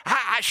 Lord,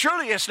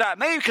 surely it's not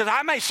me, because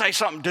I may say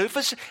something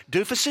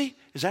doofusy.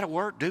 Is that a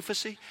word,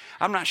 doofusy?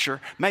 I'm not sure.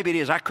 Maybe it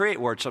is. I create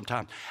words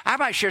sometimes. I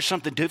might share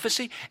something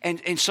doofusy,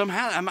 and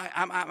somehow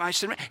I might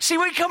see,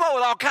 we come up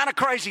with all kind of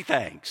crazy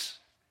things,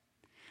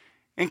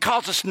 and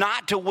cause us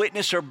not to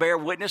witness or bear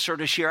witness or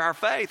to share our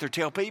faith or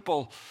tell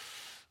people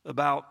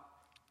about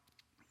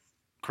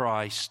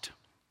Christ.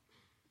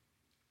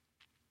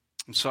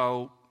 And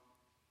so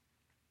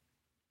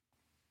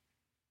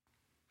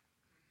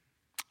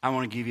I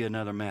want to give you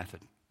another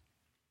method.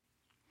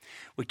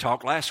 We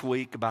talked last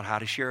week about how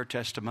to share a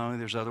testimony.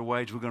 There's other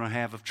ways we're going to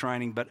have of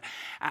training, but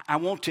I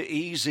want to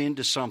ease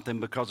into something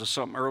because of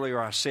something earlier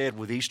I said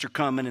with Easter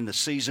coming and the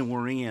season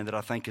we're in that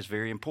I think is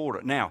very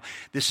important. Now,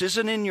 this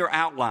isn't in your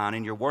outline,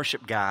 in your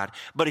worship guide,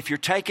 but if you're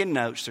taking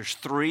notes, there's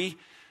three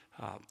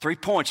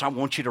points I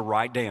want you to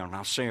write down.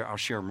 I'll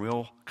share them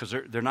real, because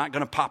they're not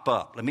going to pop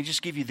up. Let me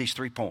just give you these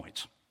 3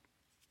 points.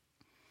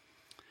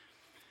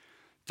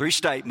 3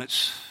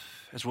 statements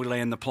as we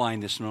land the plane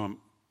this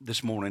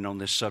morning on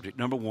this subject.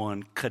 Number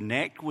 1,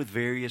 connect with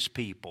various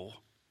people.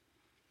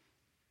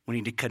 We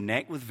need to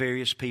connect with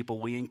various people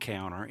we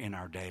encounter in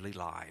our daily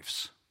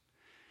lives.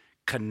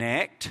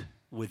 Connect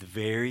with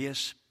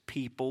various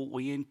people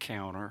we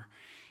encounter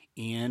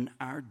in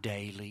our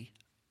daily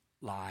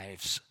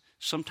lives.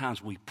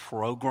 Sometimes we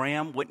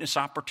program witness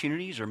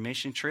opportunities or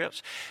mission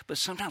trips, but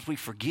sometimes we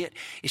forget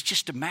it's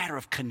just a matter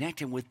of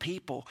connecting with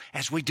people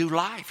as we do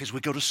life, as we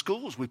go to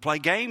school, as we play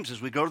games,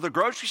 as we go to the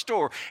grocery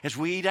store, as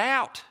we eat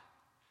out.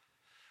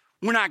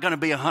 We're not going to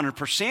be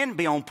 100%,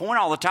 be on point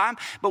all the time,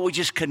 but we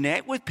just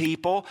connect with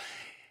people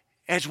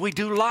as we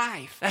do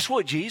life. That's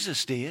what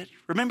Jesus did.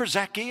 Remember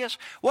Zacchaeus?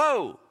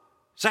 Whoa,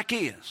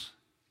 Zacchaeus,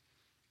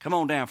 come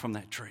on down from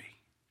that tree.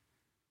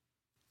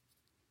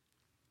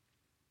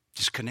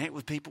 Just connect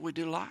with people we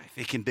do life.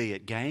 It can be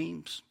at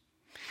games.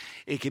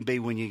 It can be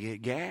when you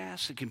get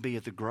gas. It can be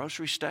at the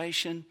grocery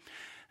station,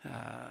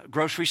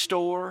 grocery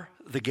store,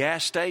 the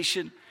gas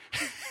station.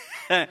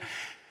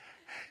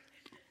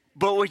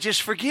 But we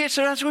just forget.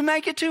 Sometimes we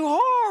make it too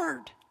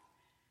hard.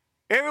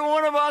 Every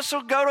one of us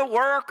will go to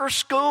work or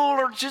school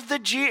or just the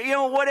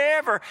gym,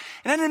 whatever.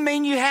 And that doesn't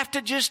mean you have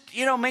to just,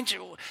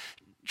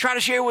 try to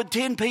share with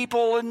 10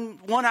 people in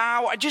 1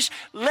 hour. Just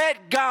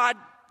let God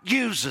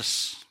use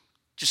us.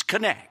 Just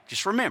connect.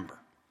 Just remember.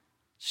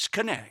 Just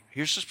connect.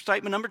 Here's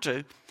statement number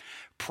 2.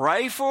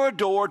 Pray for a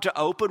door to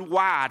open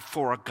wide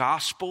for a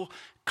gospel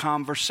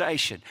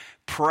conversation.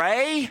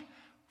 Pray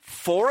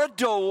for a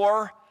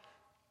door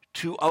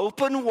to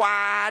open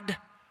wide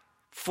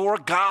for a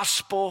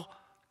gospel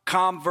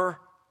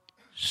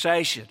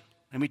conversation.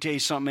 Let me tell you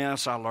something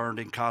else I learned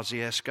in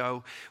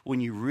Kosciuszko. When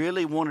you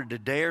really wanted to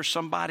dare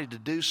somebody to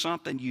do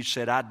something, you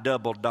said, I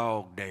double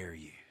dog dare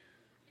you.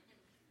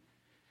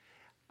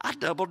 I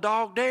double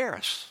dog dare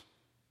us.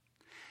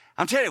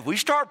 I'm telling you, if we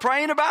start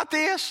praying about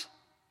this,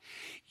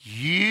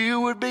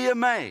 you would be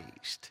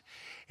amazed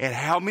at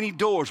how many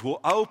doors will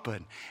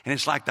open. And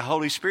it's like the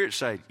Holy Spirit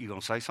said, you going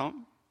to say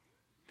something?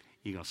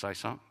 You going to say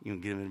something? You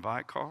going to give him an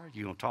invite card?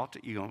 You going to talk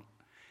to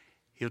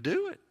He'll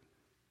do it.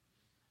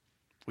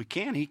 We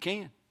can, he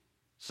can.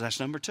 So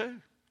that's number 2.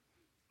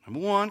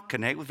 Number 1,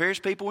 connect with various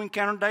people we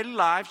encounter in daily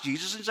lives.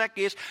 Jesus and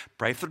Zacchaeus.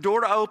 Pray for the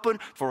door to open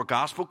for a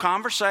gospel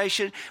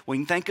conversation. We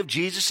can think of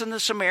Jesus and the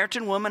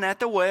Samaritan woman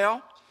at the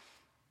well.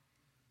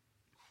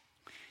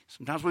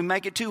 Sometimes we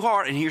make it too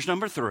hard. And here's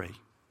number 3.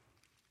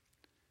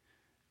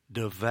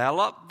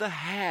 Develop the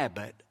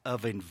habit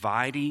of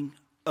inviting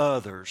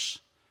others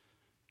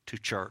to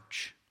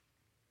church.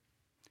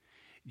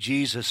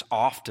 Jesus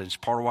often, it's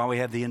part of why we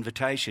have the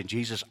invitation,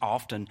 Jesus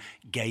often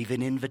gave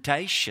an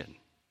invitation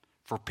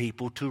for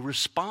people to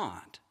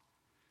respond.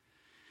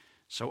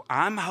 So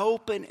I'm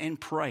hoping and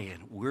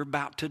praying we're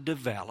about to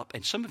develop,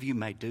 and some of you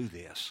may do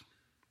this,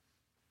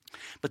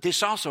 but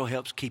this also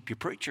helps keep your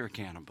preacher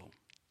accountable,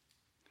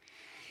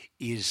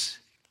 is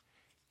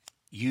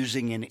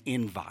using an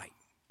invite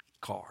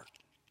card.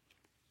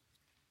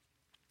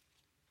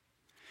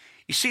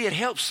 You see, it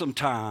helps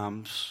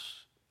sometimes,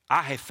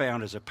 I have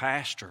found as a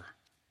pastor,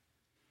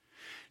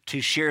 to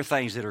share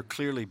things that are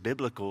clearly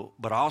biblical,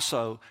 but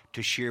also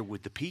to share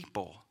with the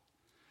people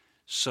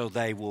so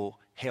they will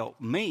help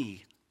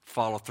me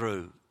follow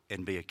through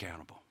and be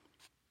accountable.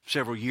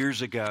 Several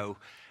years ago,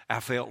 I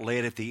felt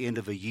led at the end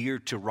of a year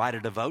to write a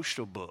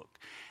devotional book.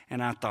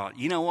 And I thought,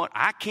 you know what?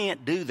 I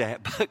can't do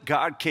that, but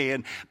God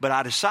can. But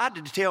I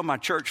decided to tell my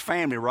church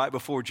family right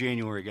before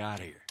January got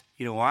here.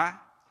 You know why?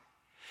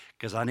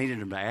 because I needed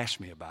them to ask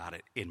me about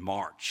it in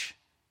March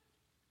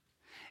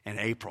and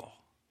April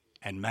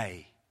and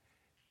May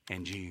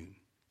and June.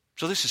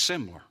 So this is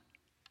similar.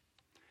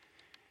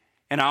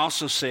 And I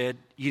also said,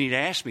 you need to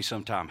ask me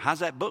sometime, how's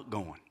that book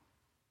going?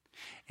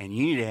 And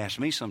you need to ask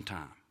me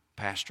sometime,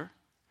 Pastor,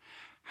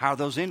 how are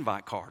those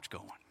invite cards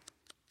going?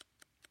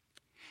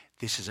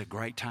 This is a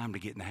great time to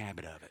get in the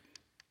habit of it.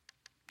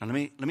 Now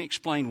let me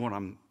explain what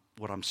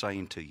I'm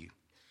saying to you.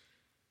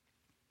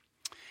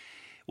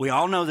 We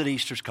all know that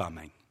Easter's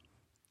coming.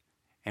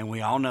 And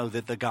we all know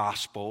that the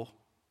gospel,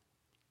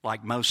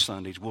 like most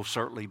Sundays, will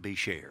certainly be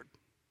shared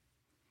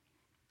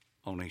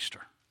on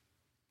Easter.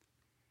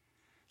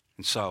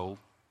 And so,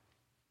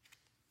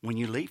 when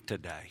you leave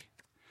today,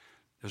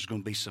 there's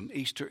going to be some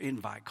Easter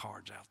invite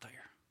cards out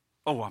there.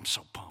 Oh, I'm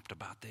so pumped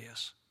about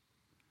this.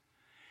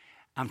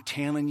 I'm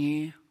telling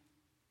you,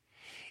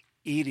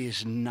 it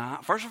is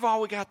not, first of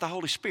all, we got the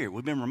Holy Spirit.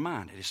 We've been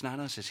reminded. It's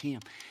not us, it's Him.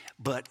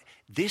 But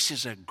this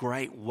is a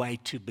great way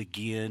to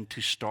begin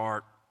to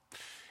start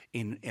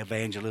in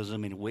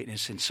evangelism and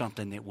witness, and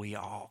something that we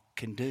all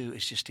can do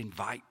is just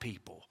invite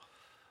people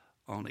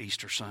on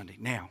Easter Sunday.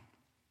 Now,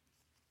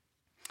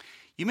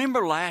 you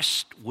remember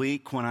last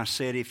week when I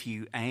said if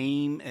you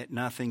aim at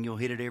nothing, you'll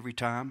hit it every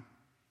time?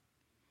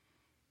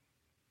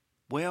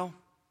 Well,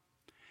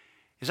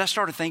 as I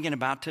started thinking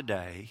about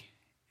today,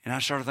 and I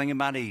started thinking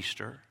about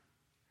Easter,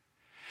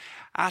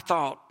 I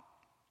thought,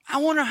 I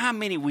wonder how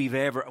many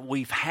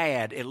we've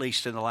had, at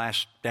least in the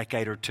last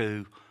decade or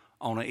two,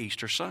 on an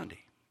Easter Sunday.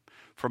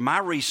 From my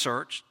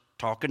research,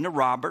 talking to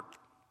Robert,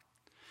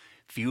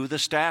 a few of the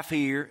staff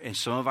here, and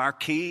some of our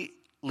key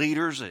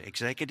leaders, the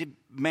executive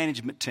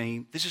management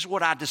team, this is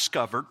what I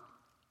discovered.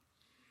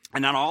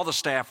 And not all the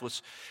staff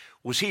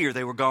was here.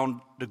 They were gone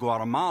to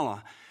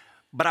Guatemala.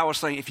 But I was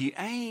thinking, if you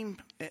aim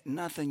at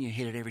nothing, you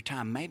hit it every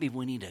time. Maybe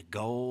we need a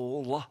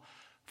goal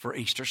for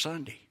Easter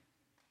Sunday.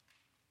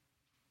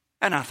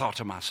 And I thought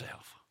to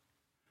myself,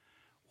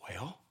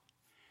 well,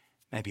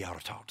 maybe I ought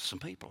to talk to some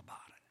people about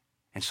it.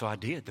 And so I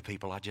did, the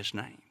people I just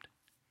named.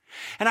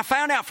 And I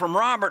found out from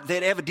Robert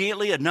that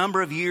evidently a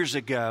number of years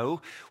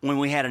ago, when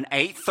we had an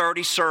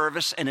 8:30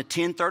 service and a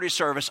 10:30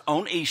 service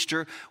on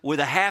Easter with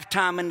a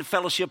halftime in the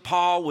fellowship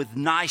hall with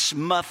nice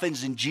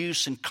muffins and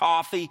juice and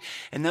coffee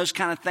and those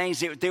kind of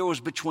things, there was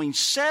between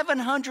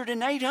 700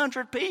 and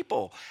 800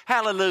 people.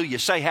 Hallelujah.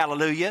 Say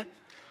hallelujah.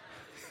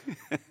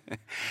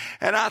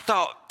 And I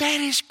thought,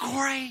 that is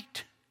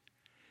great.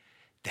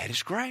 That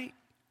is great.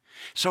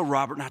 So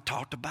Robert and I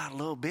talked about it a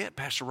little bit.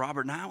 Pastor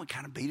Robert and I, we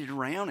kind of beat it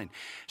around. And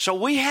so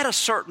we had a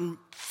certain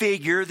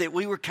figure that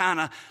we were kind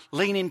of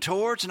leaning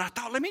towards. And I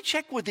thought, let me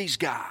check with these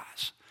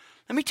guys.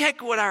 Let me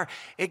check with our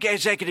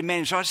executive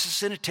manager. So I just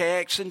sent a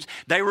text, and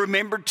they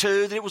remembered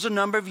too that it was a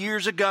number of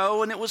years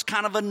ago, and it was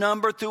kind of a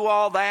number through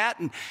all that.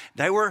 And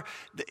they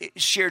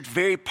shared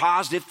very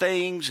positive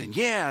things, and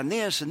yeah, and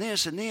this and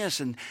this and this.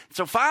 And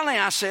so finally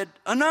I said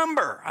a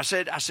number. I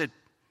said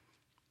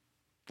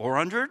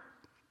 400,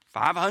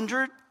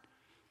 500.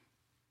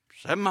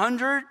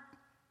 700,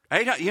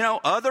 800,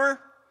 other.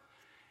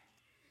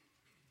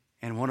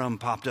 And one of them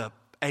popped up,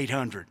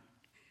 800.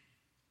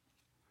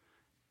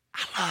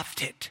 I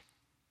loved it.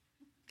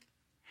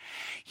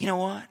 You know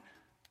what?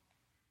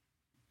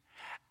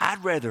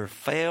 I'd rather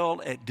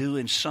fail at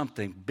doing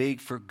something big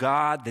for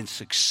God than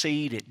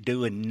succeed at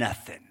doing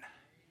nothing.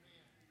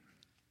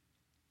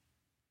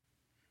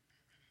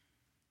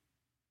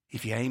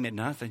 If you aim at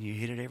nothing, you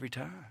hit it every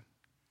time.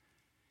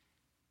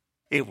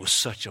 It was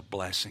such a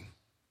blessing.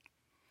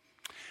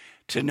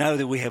 To know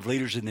that we have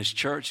leaders in this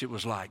church, it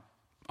was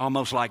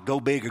almost like go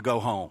big or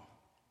go home.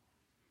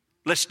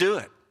 Let's do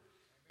it.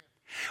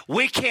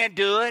 We can't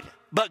do it,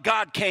 but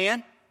God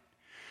can.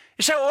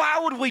 You say, why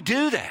would we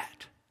do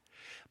that?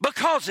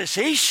 Because it's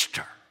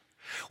Easter.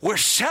 We're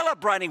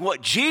celebrating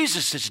what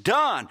Jesus has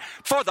done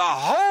for the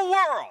whole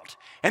world.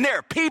 And there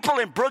are people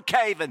in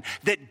Brookhaven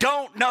that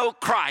don't know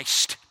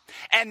Christ.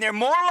 And they're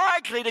more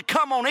likely to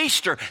come on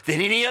Easter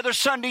than any other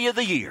Sunday of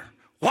the year.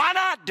 Why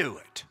not do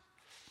it?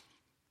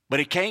 But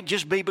it can't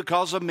just be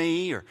because of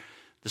me or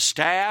the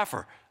staff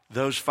or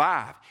those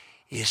 5.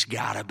 It's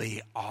got to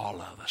be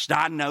all of us.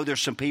 Now, I know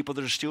there's some people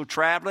that are still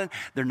traveling.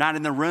 They're not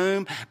in the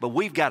room. But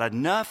we've got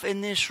enough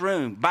in this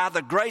room. By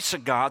the grace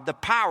of God, the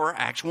power,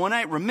 Acts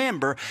 1:8,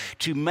 remember,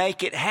 to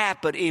make it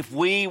happen if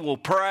we will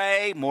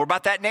pray. More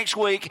about that next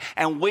week.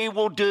 And we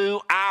will do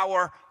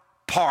our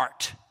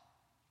part.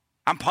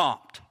 I'm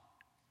pumped.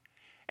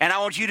 And I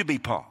want you to be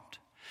pumped.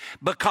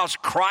 Because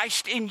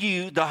Christ in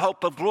you, the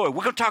hope of glory.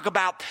 We're going to talk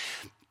about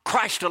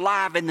Christ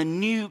alive in the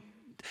new,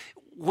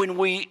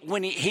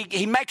 when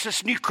he makes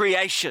us new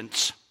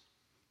creations.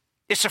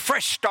 It's a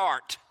fresh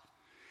start.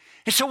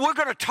 And so we're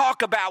going to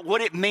talk about what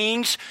it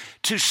means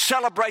to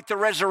celebrate the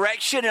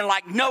resurrection. And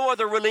like no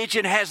other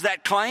religion has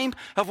that claim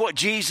of what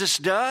Jesus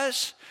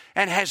does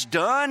and has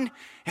done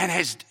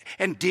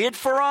and did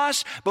for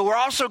us. But we're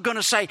also going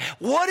to say,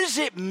 what does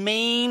it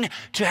mean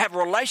to have a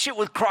relationship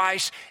with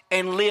Christ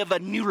and live a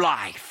new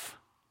life?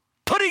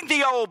 Putting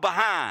the old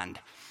behind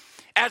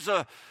as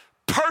a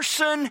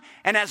person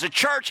and as a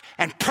church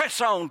and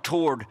press on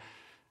toward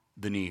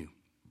the new.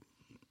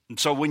 And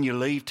so when you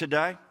leave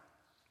today,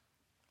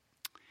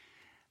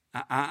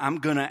 I'm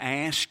going to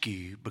ask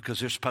you, because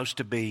there's supposed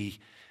to be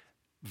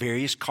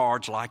various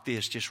cards like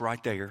this just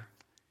right there.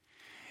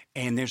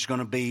 And there's going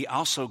to be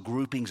also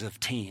groupings of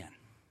 10.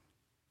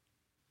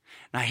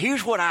 Now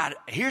here's what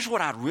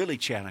I'd really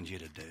challenge you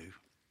to do.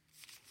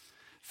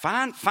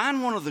 Find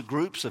one of the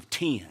groups of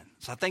 10.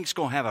 So I think it's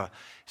going to have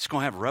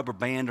a rubber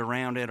band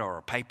around it or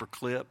a paper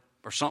clip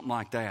or something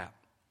like that.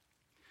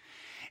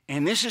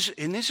 And this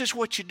is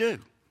what you do.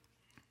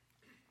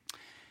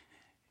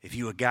 If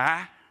you a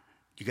guy,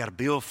 you got a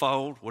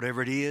billfold,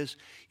 whatever it is,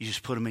 you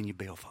just put them in your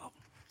billfold.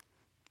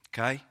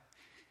 Okay?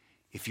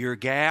 If you're a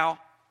gal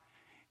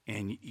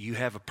and you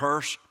have a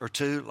purse or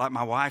two, like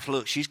my wife,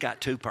 look, she's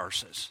got 2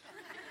 purses.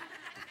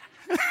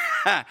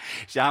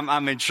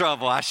 I'm in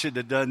trouble. I shouldn't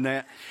have done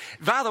that.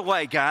 By the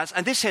way, guys,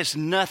 and this has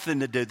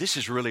nothing to do, this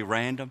is really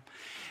random,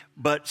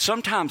 but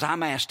sometimes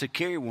I'm asked to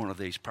carry one of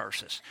these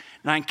purses.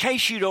 Now, in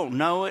case you don't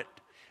know it,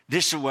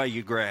 this is the way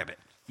you grab it.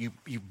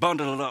 You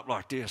bundle it up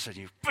like this and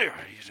you...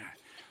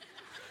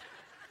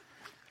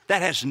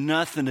 That has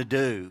nothing to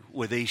do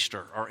with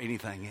Easter or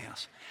anything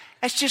else.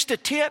 That's just a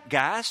tip,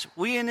 guys.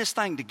 We in this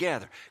thing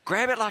together.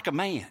 Grab it like a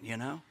man, you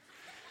know.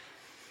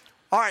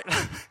 All right,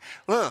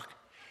 look.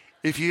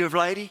 If you have a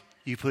lady,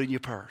 you put it in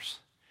your purse.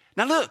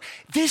 Now look,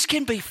 this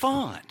can be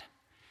fun.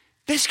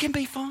 This can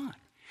be fun.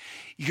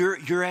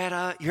 You're at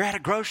a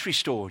grocery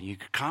store and you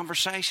have a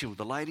conversation with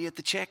the lady at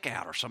the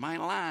checkout or somebody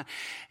in line,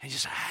 and you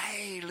say,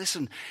 hey,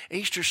 listen,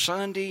 Easter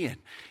Sunday and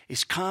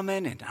it's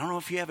coming, and I don't know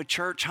if you have a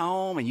church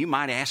home, and you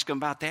might ask them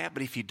about that,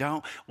 but if you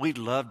don't, we'd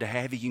love to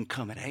have you. You can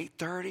come at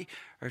 8:30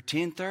 or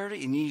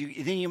 10:30,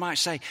 and then you might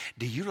say,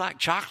 do you like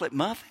chocolate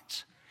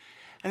muffins?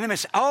 And then they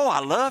say, oh, I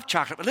love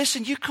chocolate. But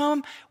listen, you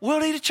come,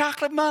 we'll eat a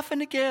chocolate muffin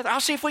together.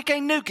 I'll see if we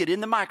can nuke it in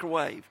the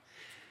microwave.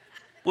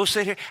 We'll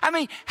sit here. I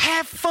mean,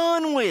 have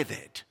fun with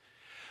it.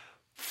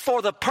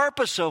 For the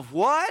purpose of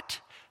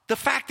what? The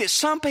fact that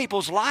some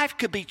people's life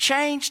could be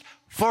changed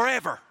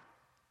forever.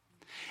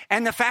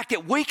 And the fact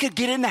that we could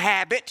get in the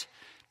habit,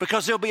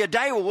 because there'll be a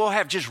day where we'll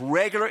have just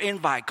regular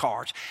invite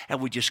cards.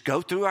 And we just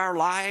go through our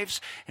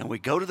lives, and we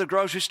go to the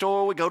grocery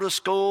store, we go to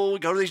school, we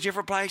go to these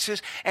different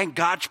places, and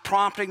God's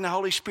prompting the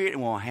Holy Spirit,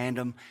 and we'll hand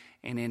them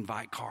an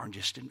invite card and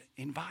just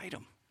invite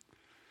them.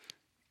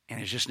 And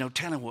there's just no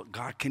telling what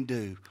God can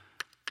do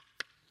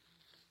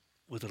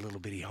with a little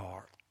bitty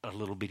heart, a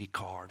little bitty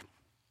card.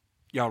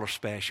 Y'all are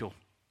special.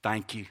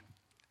 Thank you.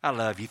 I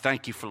love you.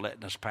 Thank you for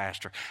letting us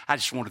pastor. I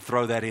just want to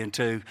throw that in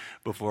too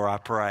before I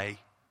pray.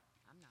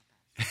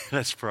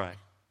 Let's pray.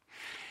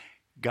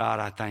 God,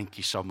 I thank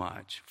you so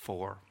much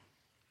for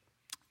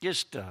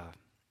just,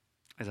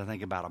 as I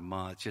think about a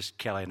month, just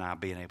Kelly and I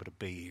being able to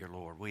be here,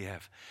 Lord.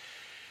 We're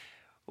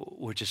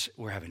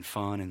having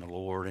fun in the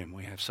Lord, and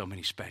we have so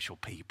many special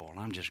people, and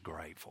I'm just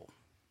grateful.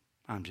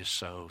 I'm just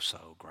so,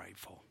 so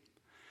grateful.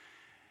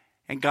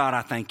 And God,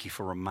 I thank you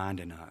for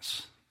reminding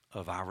us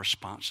of our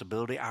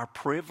responsibility, our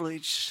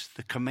privilege,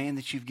 the command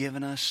that you've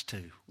given us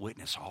to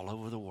witness all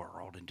over the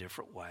world in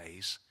different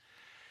ways.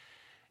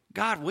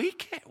 God,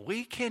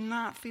 we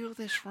cannot fill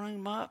this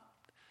room up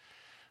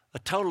a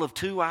total of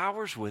 2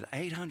 hours with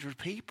 800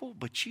 people,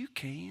 but you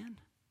can.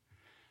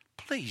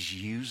 Please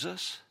use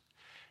us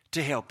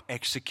to help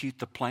execute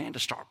the plan, to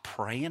start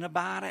praying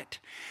about it,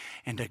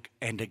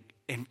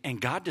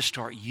 and God, to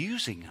start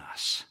using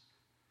us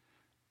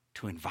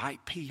to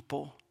invite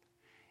people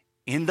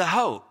in the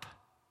hope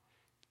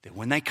that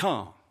when they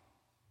come,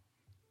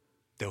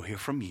 they'll hear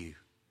from you.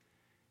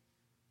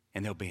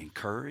 And they'll be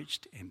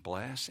encouraged and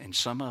blessed, and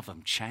some of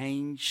them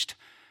changed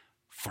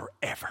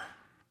forever.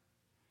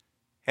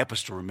 Help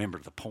us to remember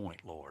the point,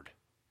 Lord.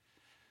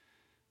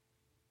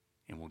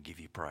 And we'll give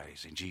you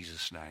praise. In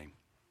Jesus' name,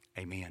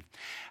 amen.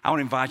 I want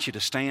to invite you to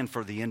stand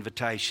for the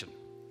invitation.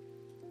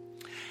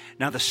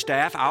 Now the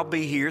staff, I'll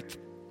be here,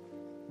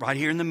 right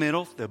here in the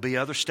middle. There'll be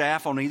other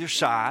staff on either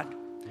side.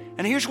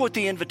 And here's what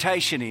the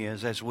invitation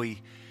is as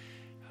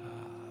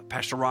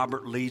Pastor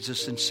Robert leads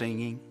us in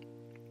singing.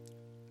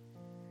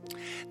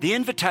 The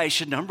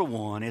invitation, number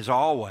one, is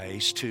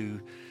always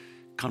to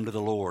come to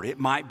the Lord. It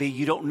might be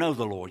you don't know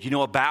the Lord. You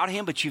know about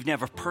Him, but you've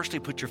never personally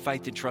put your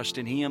faith and trust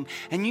in Him.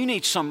 And you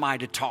need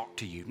somebody to talk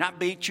to you. Not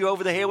beat you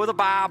over the head with a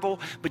Bible,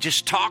 but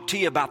just talk to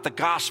you about the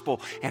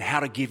gospel and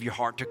how to give your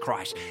heart to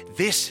Christ.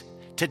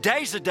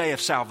 Today's the day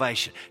of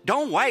salvation.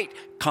 Don't wait.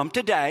 Come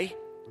today.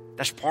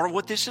 That's part of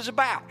what this is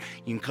about.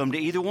 You can come to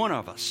either one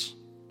of us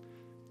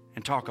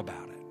and talk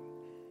about it.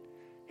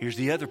 Here's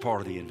the other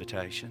part of the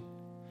invitation.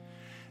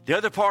 The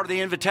other part of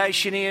the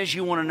invitation is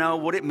you want to know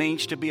what it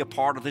means to be a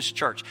part of this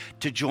church,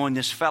 to join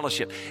this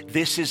fellowship.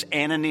 This is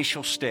an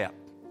initial step.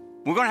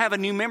 We're going to have a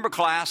new member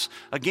class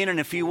again in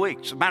a few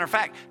weeks. As a matter of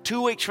fact,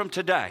 2 weeks from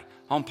today,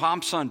 on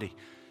Palm Sunday,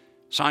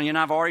 Sonia and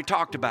I have already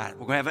talked about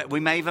it.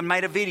 We may even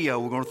made a video.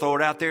 We're going to throw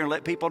it out there and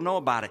let people know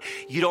about it.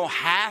 You don't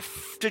have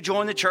to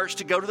join the church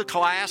to go to the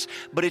class,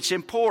 but it's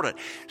important.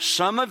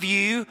 Some of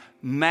you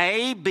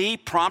may be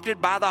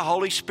prompted by the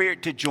Holy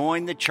Spirit to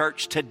join the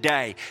church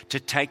today, to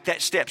take that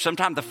step.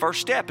 Sometimes the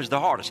first step is the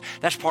hardest.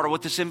 That's part of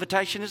what this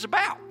invitation is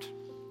about.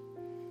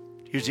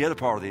 Here's the other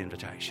part of the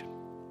invitation.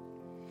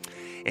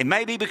 It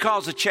may be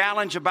because the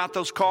challenge about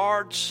those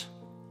cards,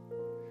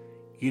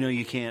 you know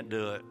you can't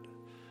do it.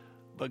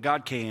 But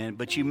God can,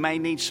 but you may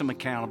need some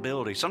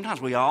accountability.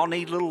 Sometimes we all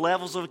need little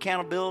levels of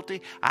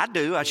accountability. I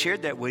do. I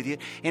shared that with you.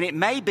 And it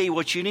may be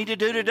what you need to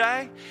do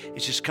today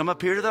is just come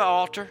up here to the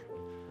altar.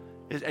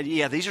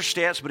 Yeah, these are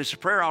steps, but it's a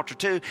prayer altar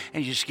too.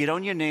 And you just get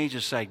on your knees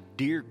and say,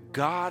 "Dear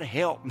God,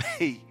 help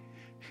me.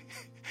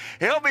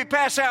 Help me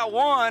pass out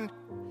one.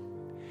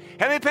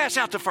 Help me pass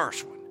out the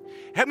first one.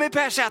 Help me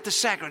pass out the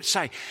second one."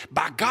 Say,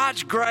 by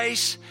God's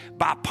grace,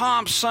 by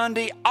Palm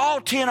Sunday,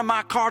 all 10 of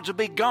my cards will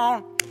be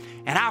gone,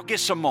 and I'll get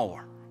some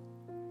more.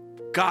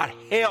 God,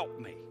 help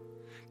me.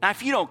 Now,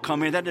 if you don't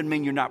come here, that doesn't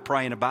mean you're not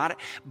praying about it,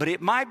 but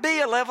it might be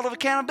a level of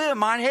accountability. It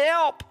might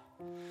help.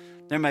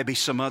 There may be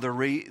some other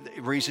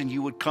reason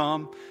you would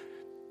come.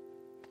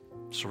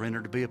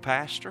 Surrender to be a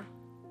pastor.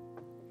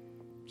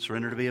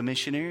 Surrender to be a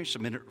missionary.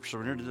 Surrender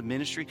to the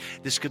ministry.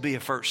 This could be a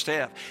first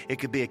step. It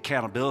could be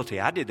accountability.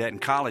 I did that in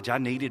college. I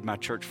needed my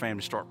church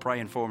family to start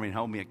praying for me and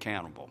hold me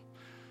accountable.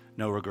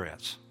 No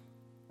regrets.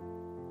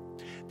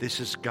 This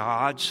is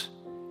God's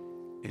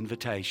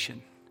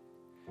invitation.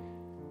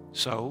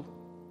 So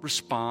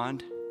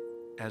respond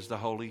as the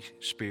Holy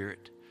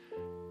Spirit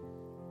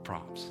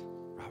prompts.